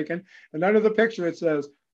picture taken. And under the picture, it says,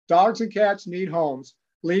 dogs and cats need homes.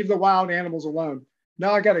 Leave the wild animals alone.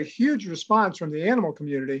 Now I got a huge response from the animal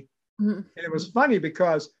community. Mm-hmm. And it was funny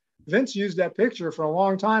because Vince used that picture for a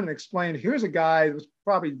long time and explained, here's a guy that was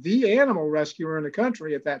probably the animal rescuer in the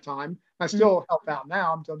country at that time. I still help out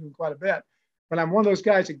now. I'm still doing quite a bit. But I'm one of those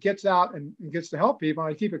guys that gets out and gets to help people.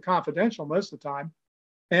 I keep it confidential most of the time.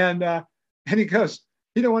 And he goes,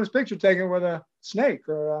 he don't want his picture taken with a snake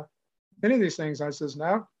or any of these things. I says,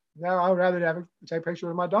 no, I would rather take a picture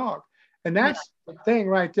with my dog. And that's the thing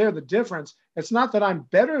right there, the difference. It's not that I'm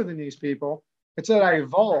better than these people. It's that I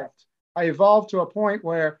evolved. I evolved to a point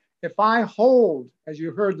where if I hold, as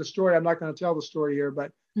you heard the story, I'm not going to tell the story here,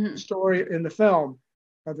 but the story in the film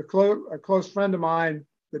of a close friend of mine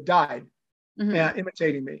that died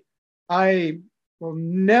imitating me. I will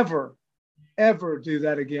never, ever do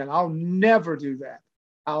that again. I'll never do that.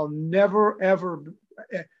 I'll never, ever.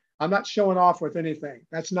 I'm not showing off with anything.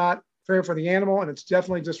 That's not fair for the animal. And it's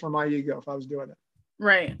definitely just for my ego if I was doing it.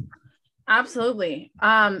 Right. Absolutely.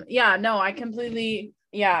 Yeah, no, I completely,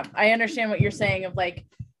 I understand what you're saying of like,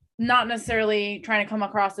 not necessarily trying to come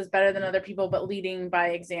across as better than other people, but leading by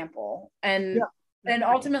example. And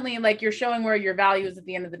ultimately, like, you're showing where your value is at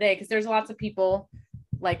the end of the day. Cause there's lots of people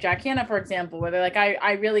like Jack Hanna, for example, where they're like,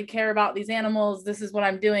 I really care about these animals. This is what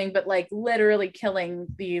I'm doing, but like literally killing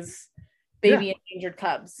these baby endangered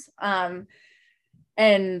cubs. And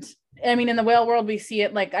I mean, in the whale world, we see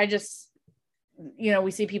it like, we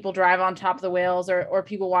see people drive on top of the whales or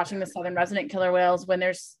people watching the southern resident killer whales when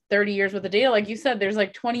there's 30 years worth of data. Like you said, there's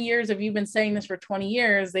like 20 years of, you've been saying this for 20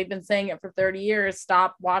 years. They've been saying it for 30 years.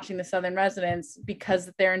 Stop watching the southern residents because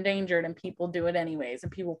they're endangered and people do it anyways.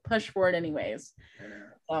 And people push for it anyways.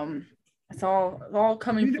 It's all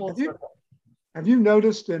coming full circle. Have you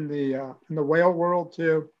noticed in the whale world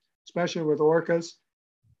too, especially with orcas,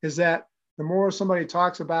 is that the more somebody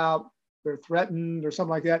talks about they're threatened or something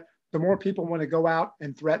like that, the more people want to go out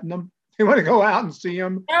and threaten them. They want to go out and see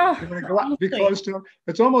them. They want to go out and be close to them.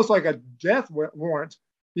 It's almost like a death warrant.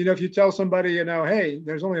 If you tell somebody, hey,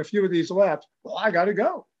 there's only a few of these left. Well, I got to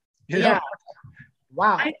go.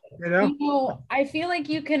 Wow. I feel like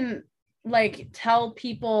you can like tell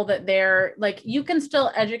people that they're like, you can still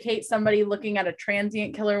educate somebody looking at a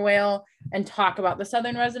transient killer whale and talk about the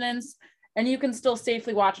southern residents. And you can still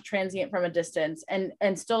safely watch a transient from a distance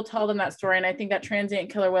and still tell them that story. And I think that transient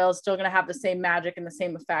killer whale is still going to have the same magic and the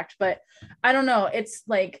same effect. But I don't know. It's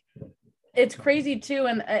like, it's crazy too.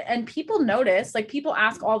 And people notice, like people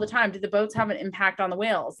ask all the time, do the boats have an impact on the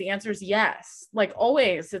whales? The answer is yes. Like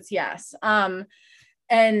always it's yes. And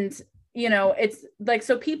it's like,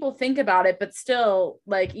 so people think about it, but still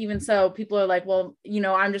like, even so people are like, well,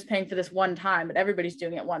 I'm just paying for this one time, but everybody's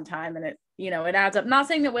doing it one time. And it adds up. Not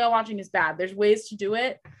saying that whale watching is bad. There's ways to do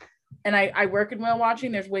it. And I work in whale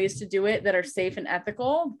watching. There's ways to do it that are safe and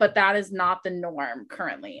ethical, but that is not the norm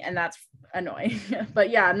currently. And that's annoying. But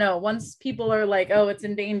once people are like, oh, it's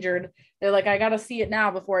endangered, they're like, I got to see it now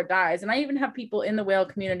before it dies. And I even have people in the whale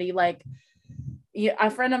community, like a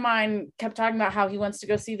friend of mine kept talking about how he wants to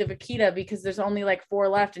go see the vaquita because there's only like 4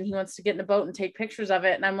 left and he wants to get in a boat and take pictures of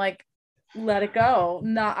it. And I'm like, let it go.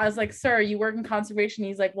 No, I was like, sir, you work in conservation.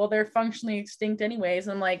 He's like, well, they're functionally extinct anyways.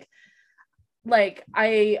 I'm like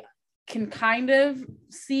I can kind of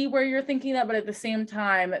see where you're thinking that, but at the same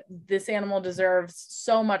time, this animal deserves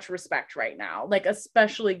so much respect right now, like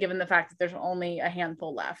especially given the fact that there's only a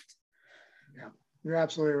handful left. Yeah, you're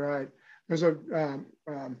absolutely right. There's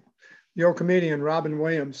the old comedian Robin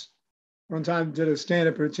Williams one time did a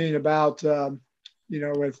stand-up routine about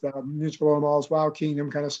with Mutual of Malls, Wild Kingdom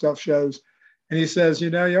kind of stuff shows. And he says,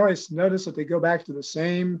 you always notice that they go back to the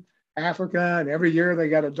same Africa and every year they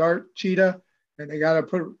got a dart cheetah and they got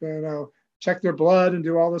to check their blood and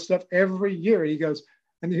do all this stuff every year. He goes,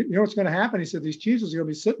 and you know what's going to happen? He said, these cheetahs are going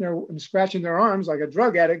to be sitting there and scratching their arms like a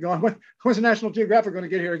drug addict going, when's the National Geographic going to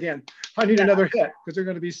get here again? I need another hit, because they're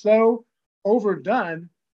going to be so overdone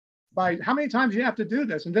by how many times you have to do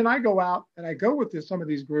this. And then I go out and I go with some of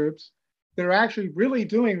these groups that are actually really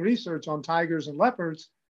doing research on tigers and leopards.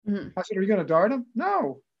 Mm-hmm. I said, are you going to dart them?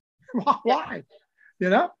 No. Why?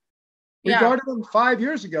 We darted them 5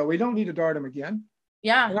 years ago. We don't need to dart them again.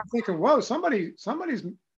 Yeah. And I'm thinking, whoa, somebody's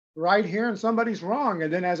right here and somebody's wrong.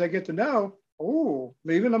 And then as I get to know,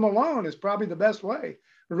 leaving them alone is probably the best way.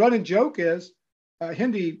 The running joke is,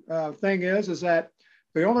 Hindi thing is that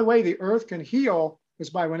the only way the earth can heal is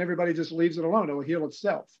by when everybody just leaves it alone. It will heal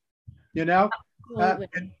itself. And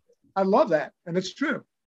I love that. And it's true.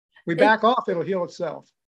 We back off, it'll heal itself.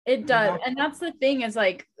 It does. And that's the thing is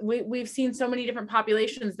like, we've seen so many different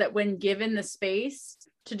populations that when given the space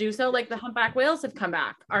to do so, like the humpback whales have come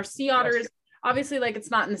back. Our sea otters, obviously, like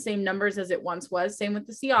it's not in the same numbers as it once was. Same with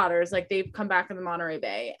the sea otters, like they've come back in the Monterey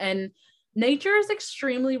Bay. And nature is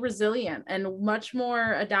extremely resilient and much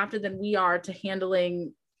more adapted than we are to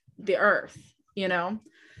handling the earth, you know?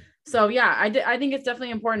 So yeah, I think it's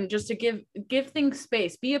definitely important just to give things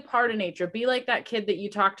space, be a part of nature, be like that kid that you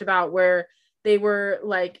talked about where they were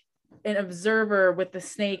like an observer with the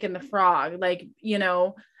snake and the frog, like, you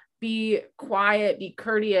know, be quiet, be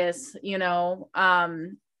courteous, you know,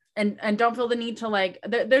 and don't feel the need to like,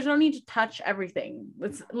 there's no need to touch everything.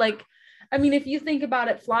 It's like, I mean, if you think about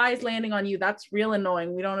it, flies landing on you, that's real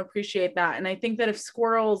annoying. We don't appreciate that. And I think that if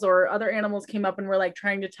squirrels or other animals came up and were like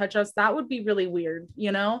trying to touch us, that would be really weird,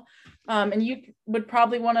 you know? And you would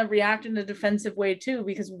probably want to react in a defensive way too,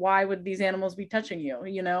 because why would these animals be touching you,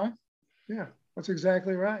 you know? Yeah, that's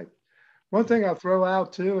exactly right. One thing I'll throw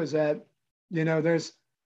out too is that, you know, there's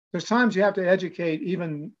times you have to educate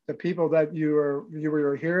even the people that you were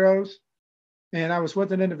your heroes. And I was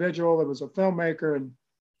with an individual that was a filmmaker, and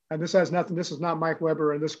this has nothing, this is not Mike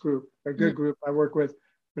Weber and this group, a good group I work with,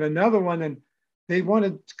 but another one, and they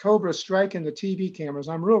wanted Cobra striking the TV cameras.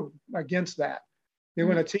 I'm real against that. They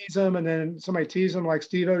want to tease them, and then somebody tease them like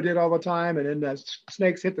Steve-O did all the time, and then the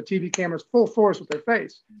snakes hit the TV cameras full force with their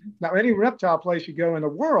face. Now, any reptile place you go in the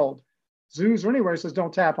world, zoos or anywhere, says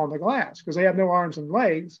don't tap on the glass because they have no arms and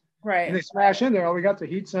legs. Right. And they smash in there. Oh, we got the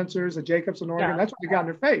heat sensors, the Jacobs and Oregon. That's what they got in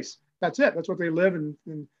their face. That's it. That's what they live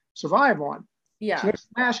and survive on. Yeah. So they're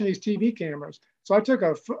smashing these TV cameras. So I took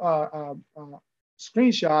a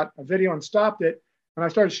screenshot, a video, and stopped it. And I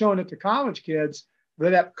started showing it to college kids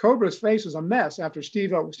that Cobra's face was a mess after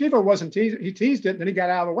Steve-O. Steve-O wasn't teased. He teased it, and then he got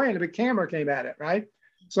out of the way, and a big camera came at it, right?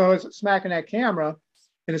 So it's smacking that camera,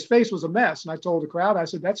 and his face was a mess. And I told the crowd, I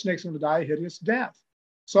said, that snake's going to die a hideous death.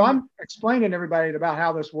 So I'm explaining to everybody about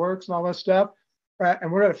how this works and all this stuff.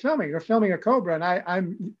 And we're at a filming. They're filming a Cobra, and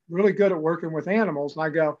I'm really good at working with animals. And I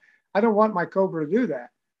go, I don't want my Cobra to do that.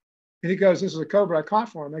 And he goes, this is a Cobra I caught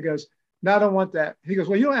for him. I goes, no, I don't want that. He goes,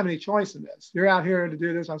 well, you don't have any choice in this. You're out here to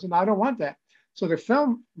do this. I said, no, I don't want that. So the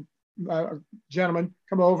film gentleman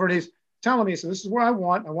come over, and he's telling me, so this is what I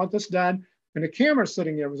want this done. And the camera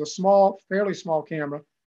sitting there was a small, fairly small camera.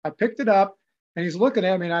 I picked it up, and he's looking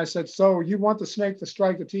at me, and I said, so you want the snake to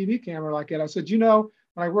strike the TV camera like that? I said, you know,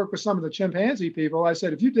 when I work with some of the chimpanzee people, I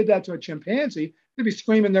said, if you did that to a chimpanzee, they'd be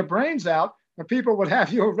screaming their brains out, and people would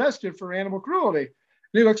have you arrested for animal cruelty. And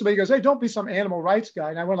he looks at me, he goes, hey, don't be some animal rights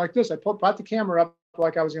guy. And I went like this. I brought the camera up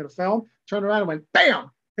like I was going to film, turned around and went,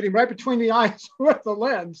 bam, hit him right between the eyes with the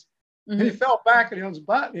lens. And he fell back on his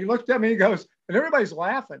butt. And he looked at me, he goes, and everybody's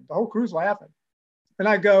laughing. The whole crew's laughing. And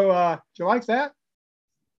I go, do you like that?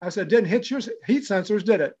 I said, didn't hit your heat sensors,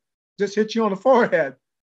 did it? Just hit you on the forehead.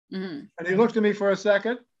 And he looked at me for a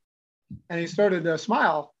second, and he started to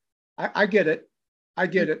smile. I get it. I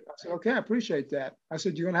get it. I said, okay, I appreciate that. I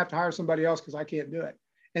said, you're going to have to hire somebody else because I can't do it.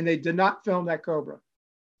 And they did not film that Cobra.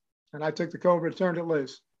 And I took the Cobra, turned it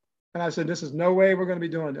loose. And I said, this is no way we're going to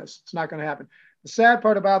be doing this. It's not going to happen. The sad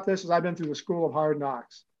part about this is I've been through the school of hard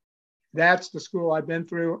knocks. That's the school I've been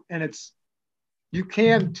through. And you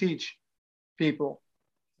can teach people.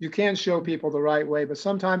 You can show people the right way, but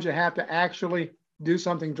sometimes you have to actually do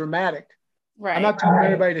something dramatic. Right. I'm not telling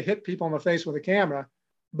everybody to hit people in the face with a camera,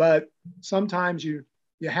 but sometimes you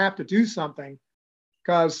have to do something,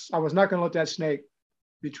 because I was not going to let that snake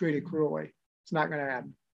be treated cruelly. It's not going to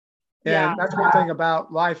happen. And that's one thing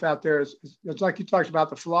about life out there is it's like you talked about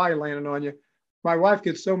the fly landing on you. My wife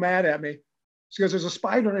gets so mad at me. She goes, there's a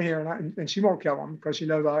spider in here, and she won't kill him because she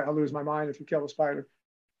knows I'll lose my mind if you kill a spider.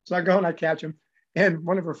 So I go and I catch him. And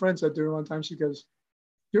one of her friends said to her one time, she goes,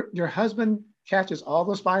 your husband catches all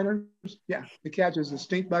the spiders? Yeah, he catches the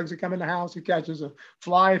stink bugs that come in the house. He catches a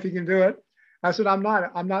fly if he can do it. I said, I'm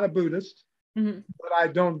not a Buddhist, but I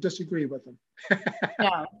don't disagree with him.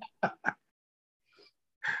 Yeah.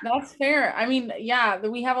 That's fair. I mean, yeah,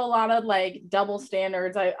 we have a lot of like double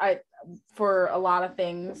standards. I for a lot of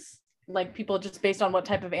things, like people just based on what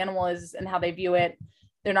type of animal is and how they view it,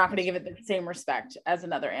 they're not going to give it the same respect as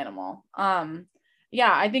another animal.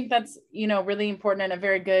 Yeah, I think that's, really important, and a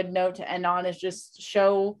very good note to end on is just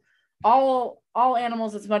show all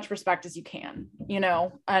animals as much respect as you can, and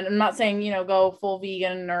I'm not saying, go full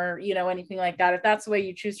vegan or, anything like that. If that's the way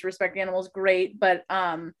you choose to respect animals, great. But,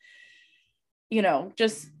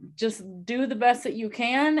 just do the best that you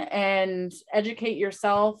can and educate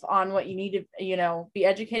yourself on what you need to, be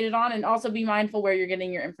educated on, and also be mindful where you're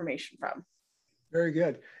getting your information from. Very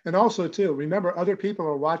good. And also too, remember other people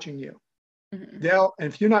are watching you.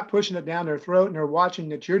 if you're not pushing it down their throat and they're watching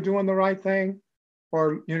that you're doing the right thing,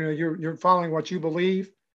 or you're following what you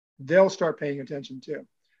believe, they'll start paying attention too.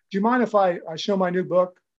 Do you mind if I show my new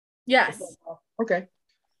book? Yes. Okay.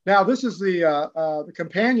 Now this is the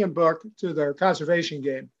companion book to the conservation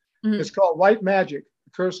game. It's called White Magic: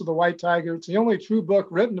 The Curse of the White Tiger. It's the only true book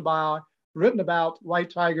written about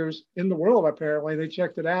white tigers in the world. Apparently, they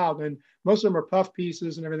checked it out, and most of them are puff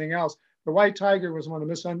pieces and everything else. The white tiger was one of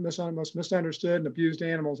the most misunderstood and abused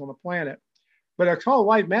animals on the planet. But I call it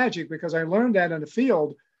White Magic because I learned that in the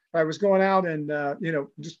field. I was going out and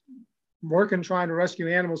just working, trying to rescue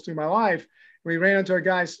animals through my life. We ran into a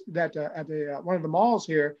guy that at one of the malls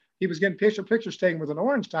here. He was getting pictures taken with an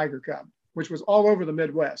orange tiger cub, which was all over the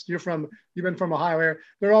Midwest. You've been from Ohio area.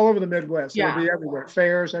 They're all over the Midwest. Yeah. They'll be everywhere,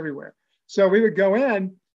 fairs everywhere. So we would go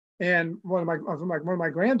in, and one of my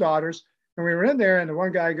granddaughters, and we were in there, and the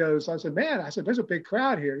one guy goes, I said, there's a big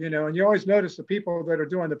crowd here, and you always notice the people that are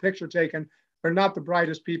doing the picture taking are not the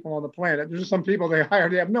brightest people on the planet. There's some people they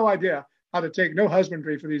hired, they have no idea how to take no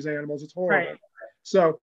husbandry for these animals. It's horrible. Right.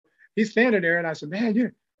 So he's standing there, and I said,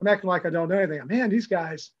 man, I'm acting like I don't know anything. Man, these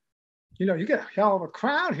guys, you get a hell of a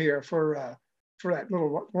crowd here for that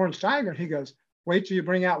little orange tiger. And he goes, wait till you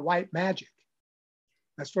bring out White Magic.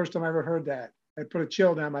 That's the first time I ever heard that. It put a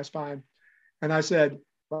chill down my spine. And I said,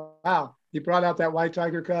 wow, he brought out that white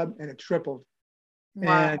tiger cub and it tripled.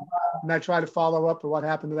 Wow. And I tried to follow up to what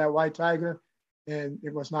happened to that white tiger, and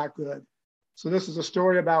it was not good. So this is a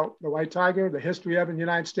story about the white tiger, the history of it in the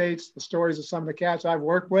United States, the stories of some of the cats I've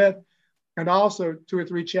worked with, and also 2 or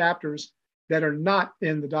 3 chapters that are not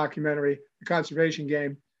in the documentary, The Conservation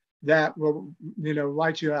Game, that will,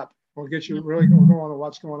 light you up. Will get you really going on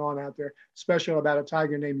what's going on out there, especially about a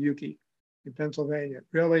tiger named Yuki in Pennsylvania. It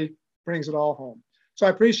really brings it all home. So I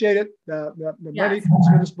appreciate it. The money comes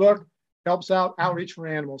for this book, helps out outreach for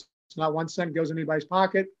animals. It's not 1 cent goes in anybody's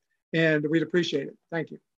pocket, and we'd appreciate it.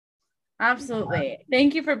 Thank you. Absolutely.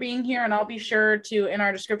 Thank you for being here. And I'll be sure to, in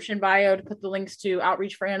our description bio, to put the links to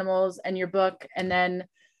Outreach for Animals and your book, and then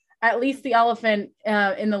at least the elephant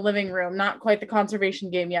in the living room. Not quite the conservation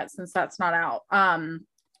game yet, since that's not out.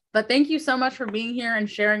 But thank you so much for being here and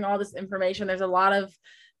sharing all this information. There's a lot of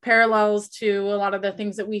parallels to a lot of the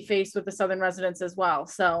things that we face with the Southern residents as well.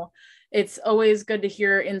 So it's always good to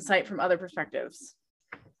hear insight from other perspectives.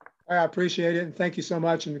 I appreciate it. And thank you so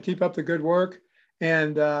much. And keep up the good work.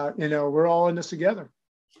 And, we're all in this together.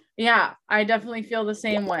 Yeah, I definitely feel the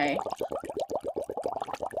same way.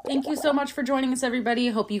 Thank you so much for joining us, everybody.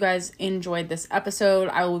 Hope you guys enjoyed this episode.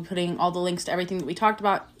 I will be putting all the links to everything that we talked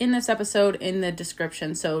about in this episode in the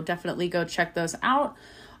description, so definitely go check those out.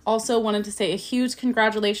 Also wanted to say a huge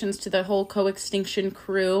congratulations to the whole Co-Extinction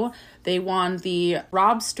crew. They won the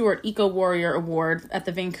Rob Stewart Eco Warrior Award at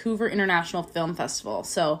the Vancouver International Film Festival.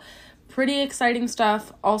 So pretty exciting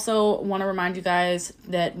stuff. Also want to remind you guys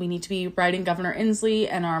that we need to be writing Governor Inslee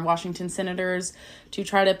and our Washington senators to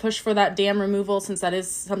try to push for that dam removal, since that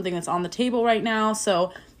is something that's on the table right now.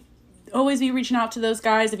 So always be reaching out to those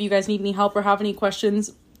guys. If you guys need any help or have any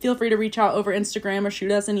questions, feel free to reach out over Instagram or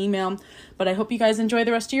shoot us an email. But I hope you guys enjoy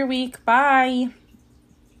the rest of your week. Bye.